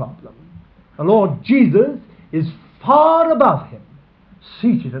 No problem. The Lord Jesus is far above him,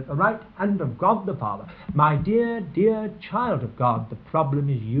 seated at the right hand of God the Father. My dear, dear child of God, the problem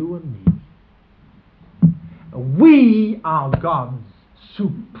is you and me. We are God's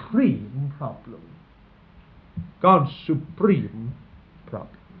supreme problem. God's supreme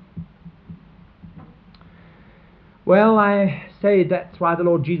problem. Well, I say that's why the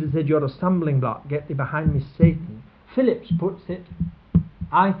Lord Jesus said, you're a stumbling block, get thee behind me, Satan. Phillips puts it,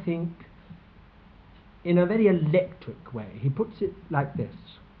 I think, in a very electric way. He puts it like this: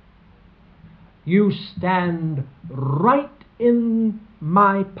 you stand right in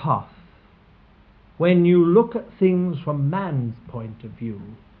my path when you look at things from man's point of view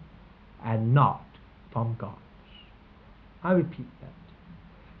and not from God's. I repeat that.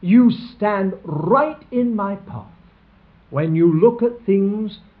 You stand right in my path when you look at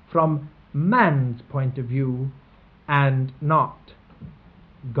things from man's point of view and not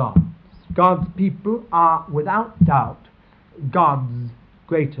God's. God's people are, without doubt, God's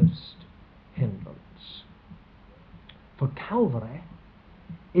greatest hindrance. For Calvary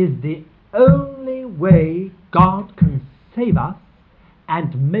is the only way God can save us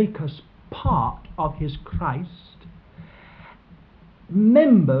and make us part of his Christ,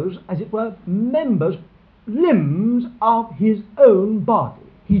 members, as it were, limbs of his own body.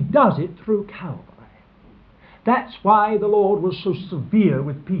 He does it through Calvary. That's why the Lord was so severe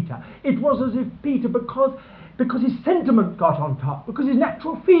with Peter. It was as if Peter, because his sentiment got on top, because his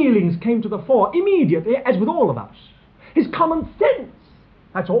natural feelings came to the fore immediately, as with all of us. His common sense,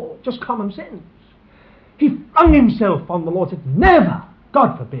 that's all, just common sense. He flung himself on the Lord and said, never,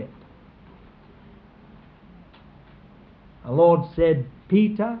 God forbid. The Lord said,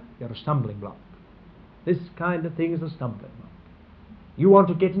 Peter, you're a stumbling block. This kind of thing is a stumbling block. You want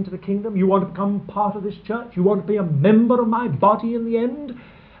to get into the kingdom? You want to become part of this church? You want to be a member of my body in the end?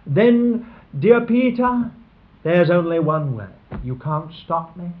 Then, dear Peter, there's only one way. You can't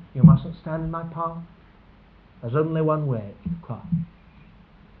stop me. You mustn't stand in my path. There's only one way, Christ.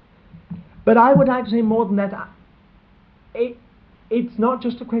 But I would like to say more than that. It's not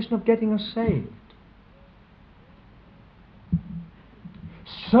just a question of getting us saved.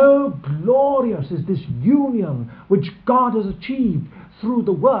 So glorious is this union which God has achieved through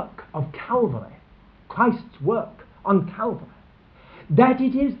the work of Calvary, Christ's work on Calvary, that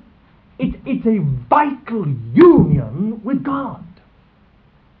it's a vital union with God.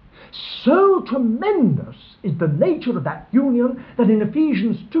 So tremendous is the nature of that union that in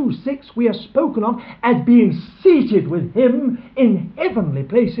Ephesians 2:6 we are spoken of as being seated with him in heavenly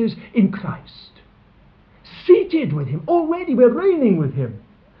places in Christ. Seated with him. Already we're reigning with him.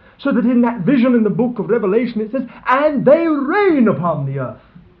 So that in that vision in the book of Revelation it says, and they reign upon the earth.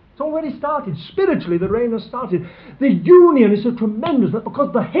 It's already started. Spiritually the reign has started. The union is so tremendous that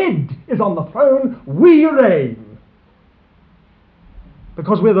because the head is on the throne, we reign.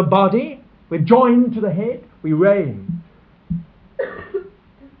 Because we're the body, we're joined to the head, we reign.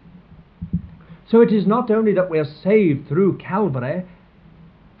 So it is not only that we're saved through Calvary,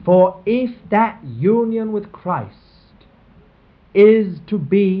 for if that union with Christ is to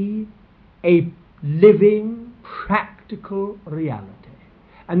be a living, practical reality.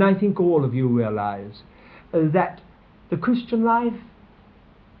 And I think all of you realize that the Christian life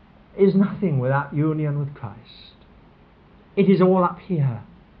is nothing without union with Christ. It is all up here.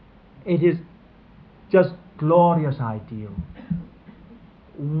 It is just glorious ideal.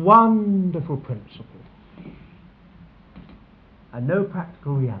 Wonderful principle. And no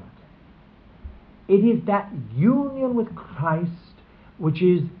practical reality. It is that union with Christ which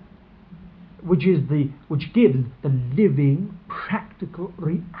gives the living, practical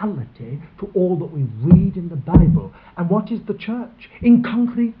reality to all that we read in the Bible. And what is the church? In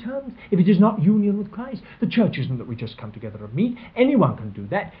concrete terms, if it is not union with Christ, the church isn't that we just come together and meet. Anyone can do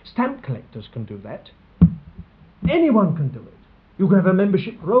that. Stamp collectors can do that. Anyone can do it. You can have a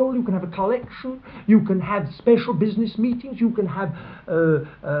membership roll, you can have a collection, you can have special business meetings, you can have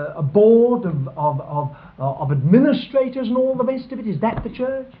a board of administrators and all the rest of it. Is that the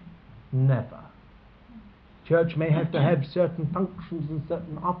church? Never. church may have to have certain functions and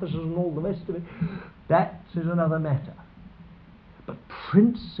certain offices and all the rest of it. That is another matter. But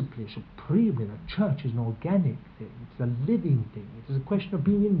principally, supremely, the church is an organic thing. It's a living thing. It is a question of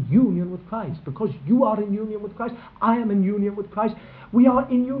being in union with Christ. Because you are in union with Christ, I am in union with Christ. We are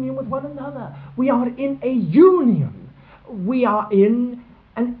in union with one another. We are in a union. We are in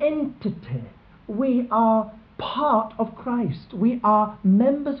an entity. We are part of Christ. We are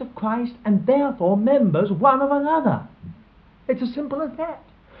members of Christ and therefore members one of another. It's as simple as that.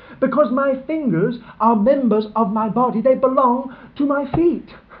 Because my fingers are members of my body. They belong to my feet.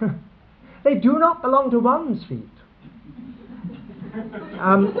 They do not belong to Ron's feet.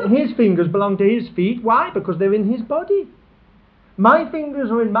 His fingers belong to his feet. Why? Because they're in his body. My fingers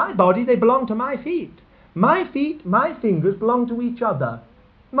are in my body. They belong to my feet. My feet, my fingers belong to each other.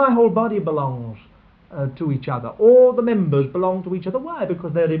 My whole body belongs to each other. All the members belong to each other. Why?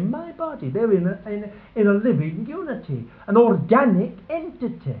 Because they're in my body. They're in a living unity, an organic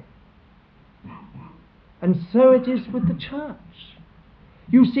entity. And so it is with the church.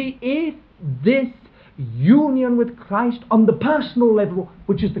 You see, if this union with Christ on the personal level,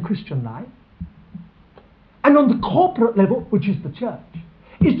 which is the Christian life, and on the corporate level, which is the church,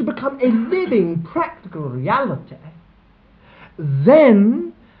 is to become a living, practical reality,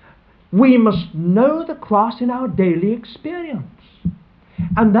 then we must know the cross in our daily experience.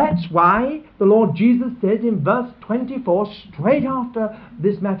 And that's why the Lord Jesus says in verse 24, straight after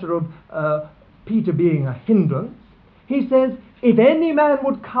this matter of Peter being a hindrance, he says, if any man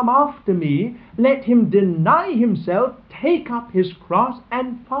would come after me, let him deny himself, take up his cross,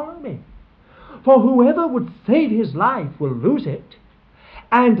 and follow me. For whoever would save his life will lose it,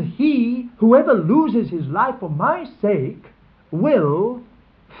 and whoever loses his life for my sake will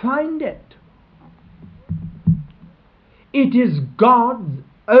find it. It is God's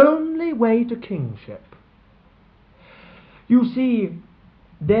only way to kingship. You see,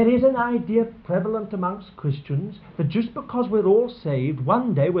 there is an idea prevalent amongst Christians that just because we're all saved,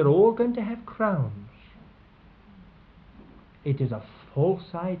 one day we're all going to have crowns. It is a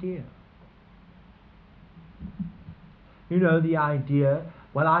false idea. You know, the idea,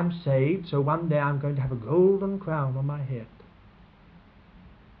 well, I'm saved, so one day I'm going to have a golden crown on my head.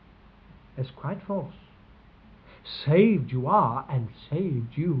 It's quite false. Saved you are, and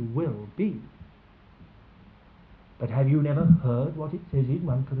saved you will be. But have you never heard what it says in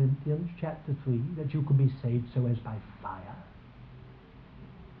 1 Corinthians chapter 3, that you can be saved so as by fire?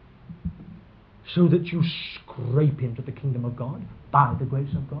 So that you scrape into the kingdom of God by the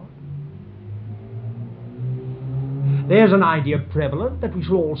grace of God. There's an idea prevalent that we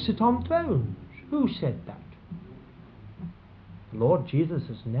shall all sit on thrones. Who said that? The Lord Jesus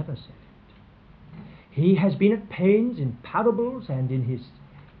has never said it. He has been at pains in parables and in his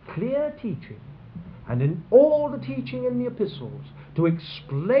clear teaching and in all the teaching in the epistles to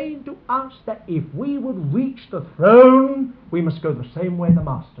explain to us that if we would reach the throne, we must go the same way the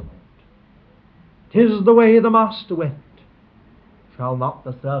Master went. 'Tis the way the Master went. Shall not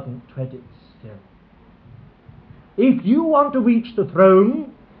the servant tread it still? If you want to reach the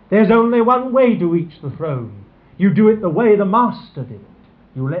throne, there's only one way to reach the throne. You do it the way the Master did it.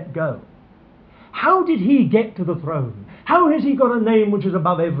 You let go. How did he get to the throne? How has he got a name which is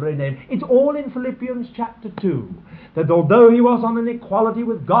above every name? It's all in Philippians chapter 2. That although he was on an equality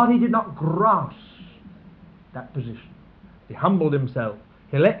with God, he did not grasp that position. He humbled himself.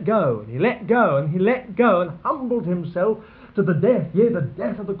 He let go, and he let go, and he let go, and humbled himself to the death, yea, the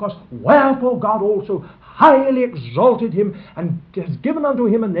death of the cross. Wherefore God also highly exalted him, and has given unto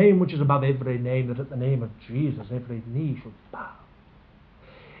him a name which is above every name, that at the name of Jesus every knee should bow.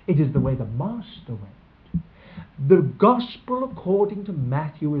 It is the way the Master went. The gospel according to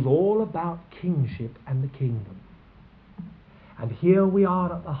Matthew is all about kingship and the kingdom. And here we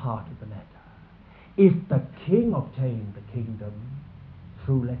are at the heart of the matter. If the king obtained the kingdom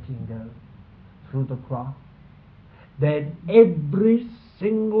through letting go, through the cross, then every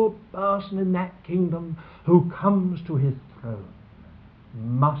single person in that kingdom who comes to his throne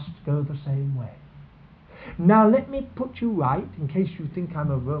must go the same way. Now let me put you right, in case you think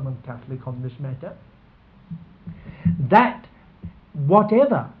I'm a Roman Catholic on this matter, that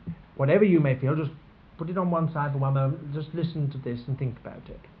whatever you may feel, just put it on one side for one moment, just listen to this and think about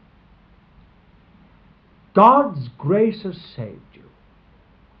it. God's grace has saved you.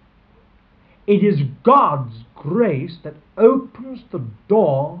 It is God's grace that opens the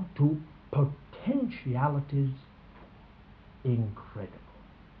door to potentialities incredible,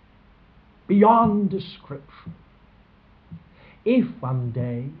 beyond description. If one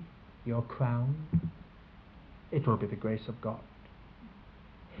day you're crowned, it will be the grace of God.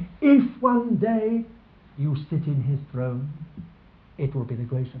 If one day you sit in his throne, it will be the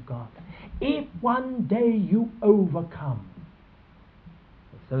grace of God. If one day you overcome,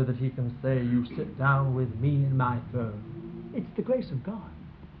 so that he can say, you sit down with me in my throne, it's the grace of God.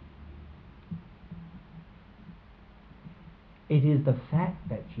 It is the fact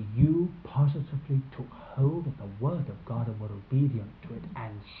that you positively took hold of the Word of God and were obedient to it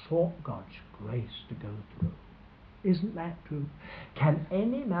and sought God's grace to go through. Isn't that true? Can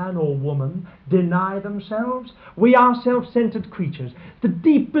any man or woman deny themselves? We are self-centered creatures. The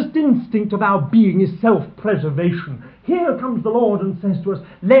deepest instinct of our being is self-preservation. Here comes the Lord and says to us,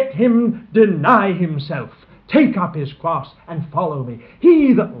 let him deny himself, take up his cross and follow me.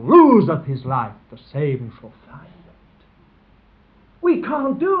 He that loseth his life, the same shall find it. We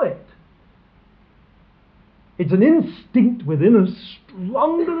can't do it. It's an instinct within us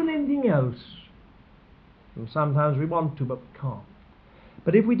stronger than anything else. And sometimes we want to, but we can't.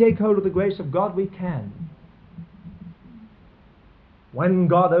 But if we take hold of the grace of God, we can. When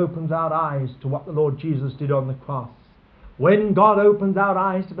God opens our eyes to what the Lord Jesus did on the cross, when God opens our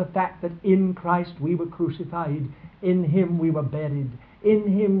eyes to the fact that in Christ we were crucified, in him we were buried, in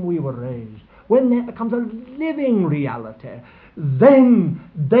him we were raised, when that becomes a living reality, then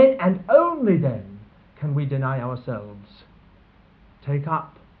and only then can we deny ourselves, take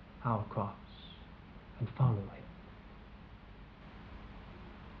up our cross, and follow him.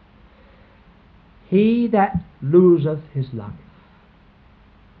 He that loseth his life,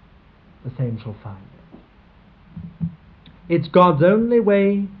 the same shall find it. It's God's only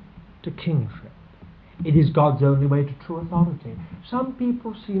way to kingship. It is God's only way to true authority. Some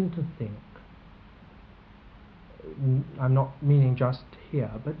people seem to think, I'm not meaning just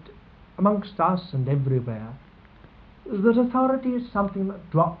here, but amongst us and everywhere, that authority is something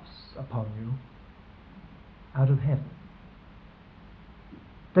that drops upon you out of heaven.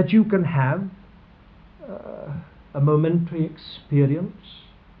 That you can have a momentary experience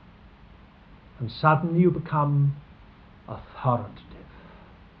and suddenly you become authoritative,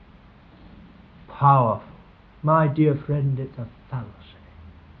 powerful. My dear friend, it's a fallacy.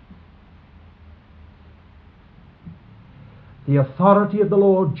 The authority of the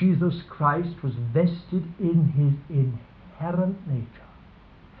Lord Jesus Christ was vested in his inherent nature,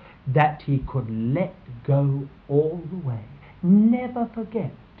 that he could let go all the way. Never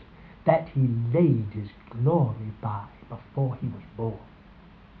forget that he laid his glory by before he was born.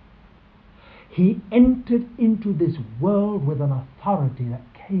 He entered into this world with an authority that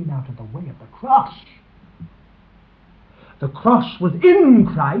came out of the way of the cross. The cross was in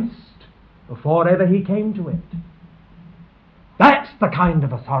Christ before ever he came to it. That's the kind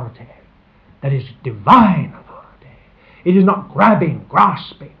of authority that is divine authority. It is not grabbing,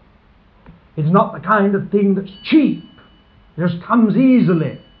 grasping. It is not the kind of thing that's cheap. It just comes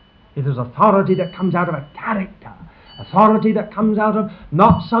easily. It is authority that comes out of a character. Authority that comes out of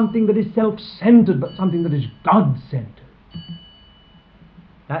not something that is self-centered, but something that is God-centered.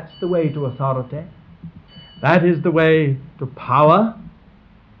 That's the way to authority. That is the way to power.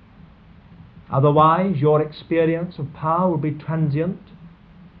 Otherwise, your experience of power will be transient.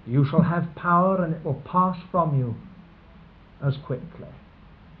 You shall have power and it will pass from you as quickly.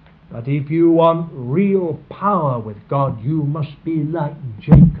 But if you want real power with God, you must be like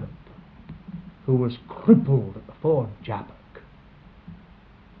Jacob, who was crippled at the ford Jabbok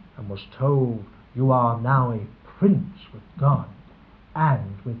and was told, you are now a prince with God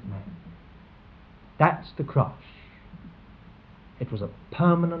and with men. That's the cross. It was a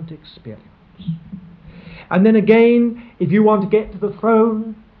permanent experience. And then again, if you want to get to the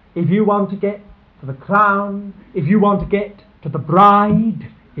throne, if you want to get to the crown, if you want to get to the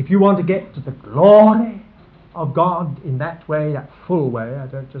bride, if you want to get to the glory of God in that way, that full way, I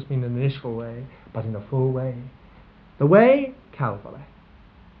don't just mean an initial way, but in a full way, the way, Calvary.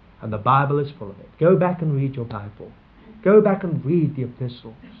 And the Bible is full of it. Go back and read your Bible. Go back and read the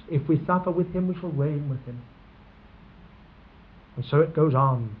epistles. If we suffer with him, we shall reign with him. And so it goes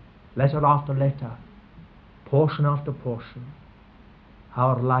on, letter after letter, portion after portion.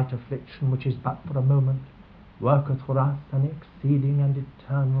 Our light affliction, which is but for a moment, worketh for us an exceeding and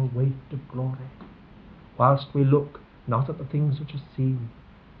eternal weight of glory, whilst we look not at the things which are seen,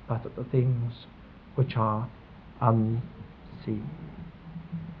 but at the things which are unseen.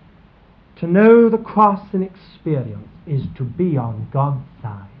 To know the cross in experience is to be on God's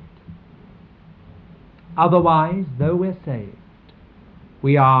side. Otherwise, though we're saved,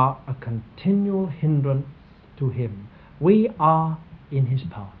 we are a continual hindrance to him. We are in his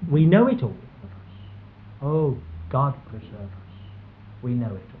path. We know it all. Oh, God preserve us. We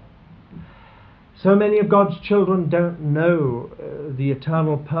know it all. So many of God's children don't know the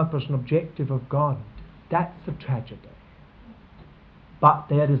eternal purpose and objective of God That's a tragedy. But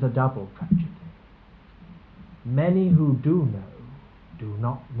there is a double tragedy. Many who do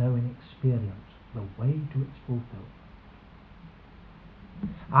not know and experience the way to its fulfillment.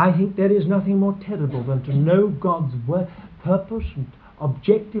 I think there is nothing more terrible than to know God's purpose and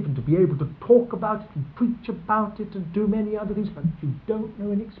objective, and to be able to talk about it and preach about it and do many other things, but you don't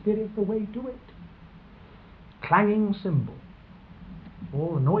know and experience the way to it. Clanging cymbal,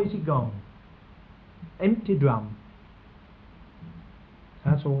 or a noisy gong, empty drum.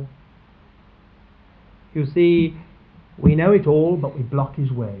 That's all. You see, we know it all, but we block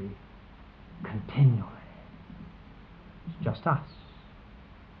His way continually. It's just us.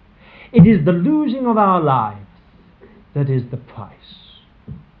 It is the losing of our lives that is the price.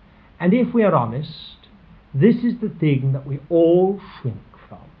 And if we are honest, this is the thing that we all shrink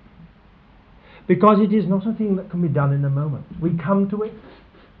from. Because it is not a thing that can be done in a moment. We come to it,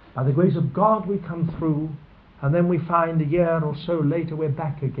 by the grace of God we come through, and then we find a year or so later we're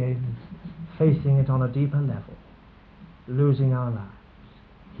back again, facing it on a deeper level, losing our lives.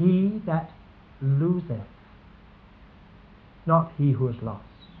 He that loseth, not he who is lost.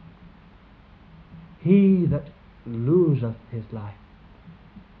 He that loseth his life,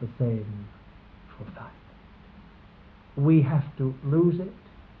 the same shall find it. We have to lose it,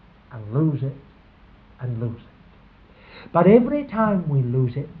 and lose it, and lose it. But every time we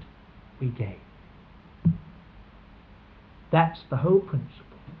lose it, we gain. That's the whole principle.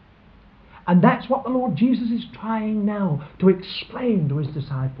 And that's what the Lord Jesus is trying now to explain to His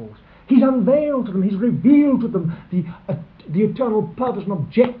disciples. He's unveiled to them, He's revealed to them the eternal purpose and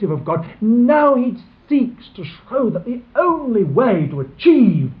objective of God. Now He seeks to show that the only way to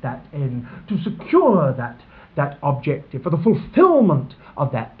achieve that end, to secure that objective, for the fulfillment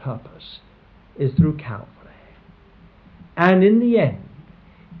of that purpose, is through Calvary. And in the end,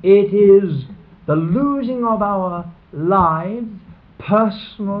 it is the losing of our lives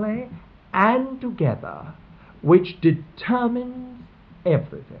personally and together which determines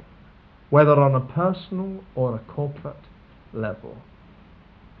everything, whether on a personal or a corporate level.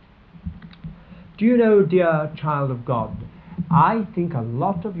 Do you know, dear child of God, I think a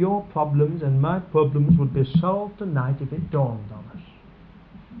lot of your problems and my problems would be solved tonight if it dawned on us.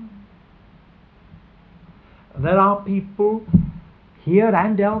 There are people here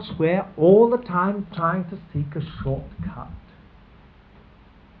and elsewhere all the time trying to seek a shortcut.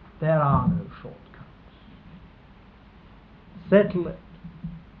 There are no shortcuts. Settle it.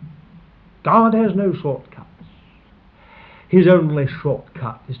 God has no shortcuts. His only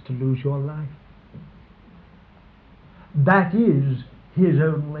shortcut is to lose your life. That is His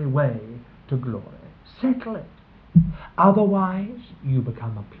only way to glory. Settle it. Otherwise, you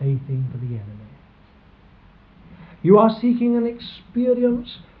become a plaything for the enemy. You are seeking an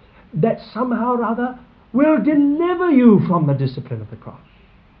experience that somehow or other will deliver you from the discipline of the cross,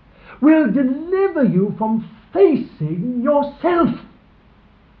 will deliver you from facing yourself.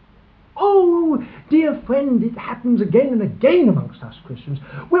 Oh, dear friend, it happens again and again amongst us Christians.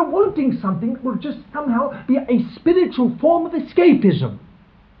 We're wanting something that will just somehow be a spiritual form of escapism.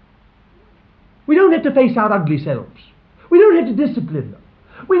 We don't have to face our ugly selves. We don't have to discipline them.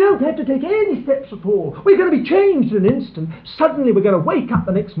 We don't have to take any steps at all. We're going to be changed in an instant. Suddenly we're going to wake up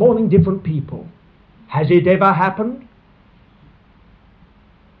the next morning different people. Has it ever happened?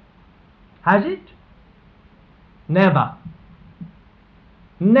 Has it? Never.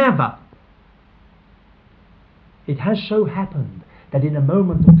 Never. It has so happened that in a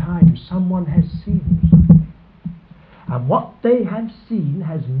moment of time someone has seen something. And what they have seen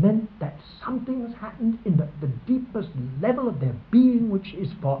has meant that something has happened in the deepest level of their being, which is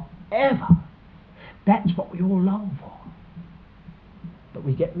forever. That's what we all long for. But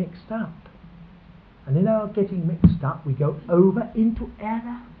we get mixed up. And in our getting mixed up, we go over into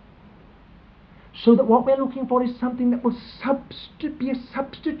error. So that what we're looking for is something that will be a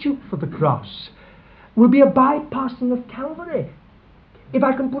substitute for the cross. Will be a bypassing of Calvary. If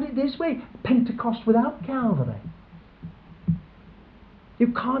I can put it this way, Pentecost without Calvary. You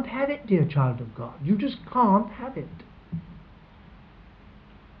can't have it, dear child of God. You just can't have it.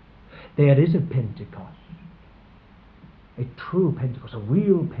 There is a Pentecost. A true Pentecost, a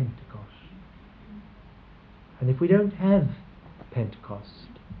real Pentecost. And if we don't have Pentecost,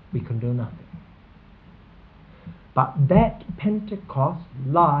 we can do nothing. But that Pentecost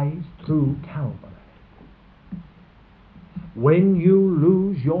lies through Calvary. When you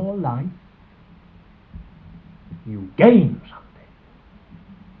lose your life, you gain something.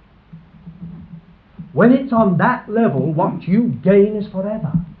 When it's on that level, what you gain is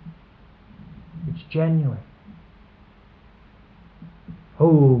forever. It's genuine.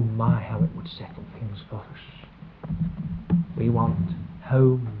 Oh my, how it would settle things for us. We want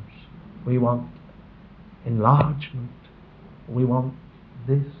homes. We want enlargement. We want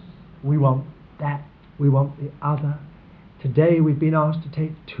this. We want that. We want the other. Today we've been asked to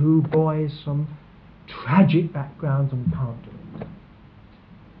take two boys from tragic backgrounds and we can't do it.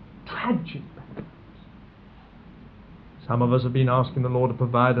 Tragic backgrounds. Some of us have been asking the Lord to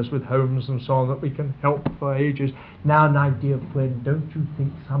provide us with homes and so on that we can help for ages. Now, my dear friend, don't you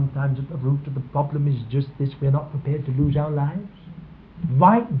think sometimes at the root of the problem is just this: we're not prepared to lose our lives?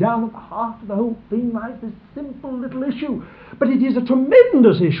 Right down at the heart of the whole thing lies this simple little issue. But it is a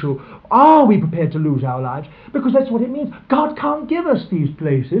tremendous issue. Are we prepared to lose our lives? Because that's what it means. God can't give us these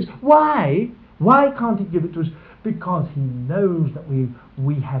places. Why? Why can't He give it to us? Because He knows that we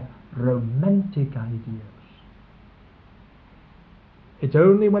have romantic ideas. It's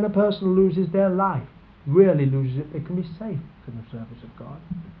only when a person loses their life, really loses it, they can be safe in the service of God.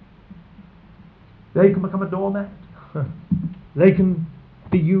 They can become a doormat. They can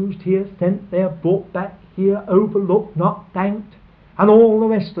be used here, sent there, brought back here, overlooked, not thanked, and all the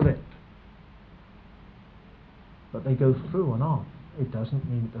rest of it. But they go through and on. It doesn't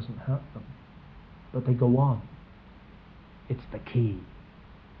mean it doesn't hurt them. But they go on. It's the key.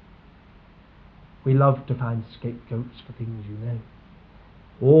 We love to find scapegoats for things, you know.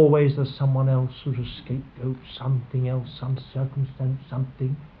 Always there's someone else who's a scapegoat, something else, some circumstance,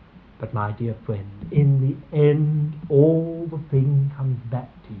 something. But my dear friend, in the end, all the thing comes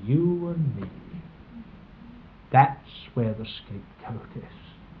back to you and me. That's where the scapegoat is.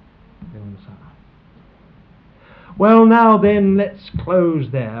 Inside. Well, now then, let's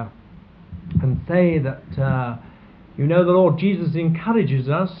close there and say that, you know, the Lord Jesus encourages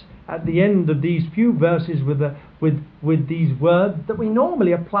us at the end of these few verses with these words that we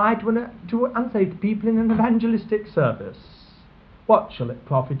normally apply to unsaved people in an evangelistic service. What shall it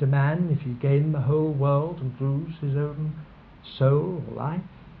profit a man if he gain the whole world and lose his own soul or life?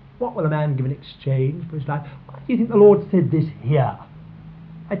 What will a man give in exchange for his life? Why do you think the Lord said this here?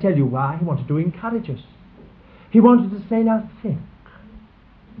 I tell you why. He wanted to encourage us. He wanted to say, now think,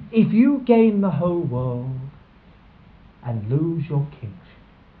 if you gain the whole world and lose your kingship,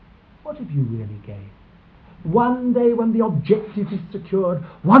 what have you really gained? One day when the objective is secured,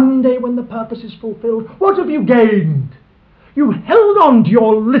 one day when the purpose is fulfilled, what have you gained? You held on to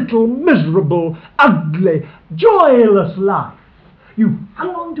your little, miserable, ugly, joyless life. You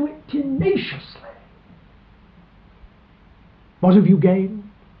hung on to it tenaciously. What have you gained?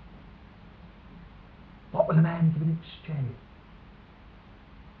 What will a man give in exchange?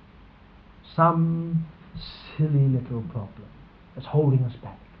 Some silly little problem that's holding us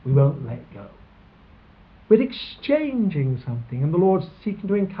back. We won't let go. We're exchanging something, and the Lord's seeking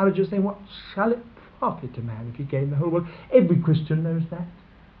to encourage us, saying, what shall it profit a man if he gain the whole world? Every Christian knows that.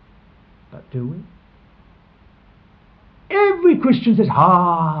 But do we? Every Christian says,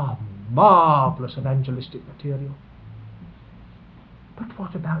 marvellous evangelistic material. But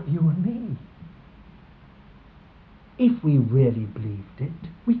what about you and me? If we really believed it,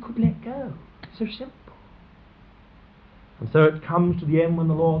 we could let go. It's so simple. And so it comes to the end when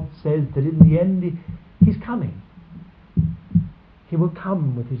the Lord says that in the end He's coming. He will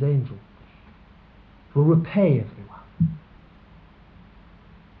come with His angels. He will repay everyone.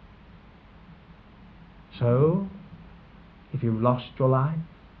 So, if you've lost your life,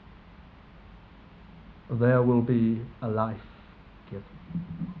 there will be a life given.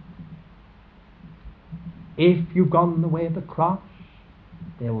 If you've gone the way of the cross,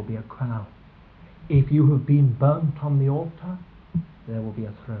 there will be a crown. If you have been burnt on the altar, there will be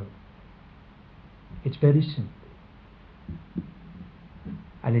a throne. It's very simple.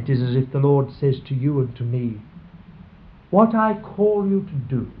 And it is as if the Lord says to you and to me, what I call you to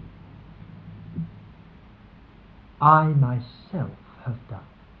do, I myself have done.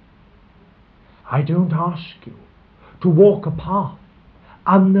 I don't ask you to walk a path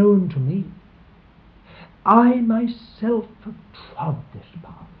unknown to me. I myself have trod this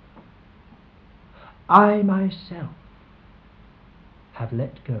path. I myself have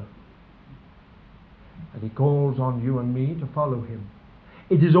let go. And He calls on you and me to follow Him.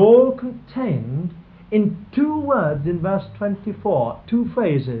 It is all contained in two words in verse 24, two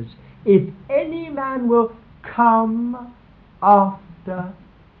phrases. If any man will come after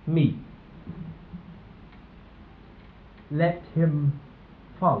me, let him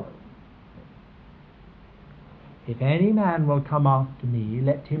follow. If any man will come after me,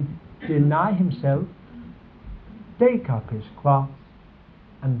 let him deny himself, take up his cross,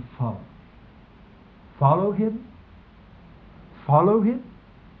 and follow. Follow Him? Follow Him?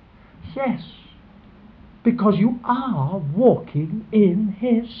 Yes. because you are walking in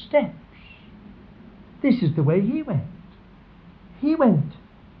his steps. This is the way he went. He went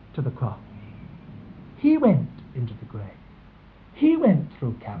to the cross. He went into the grave. He went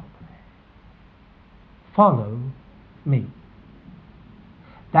through Calvary. Follow me.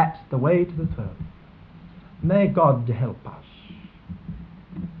 That's the way to the throne. May God help us,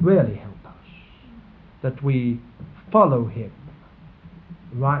 really help us, that we follow him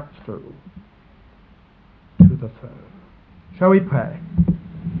right through to the throne. Shall we pray?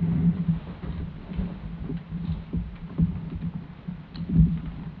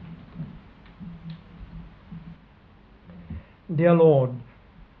 Dear Lord,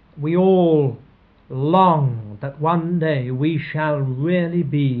 we all long that one day we shall really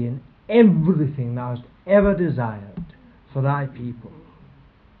be in everything thou hast ever desired for thy people.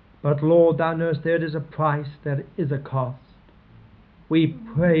 But Lord, thou knowest there is a price, there is a cost. We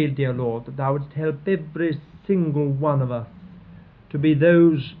pray, dear Lord, that thou wouldst help every single one of us to be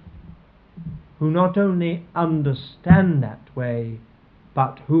those who not only understand that way,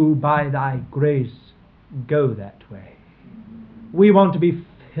 but who by thy grace go that way. We want to be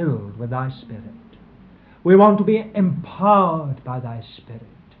filled with thy Spirit. We want to be empowered by thy Spirit.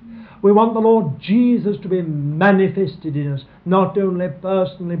 We want the Lord Jesus to be manifested in us, not only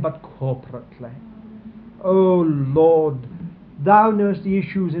personally but corporately. Oh Lord, thou knowest the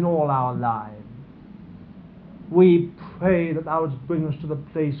issues in all our lives. We pray that thou wouldst bring us to the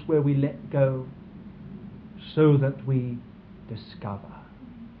place where we let go, so that we discover.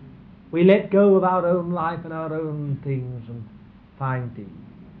 We let go of our own life and our own things and find thee.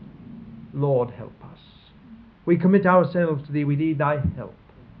 Lord, help us. We commit ourselves to thee. We need thy help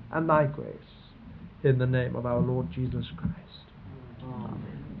and thy grace in the name of our Lord Jesus Christ.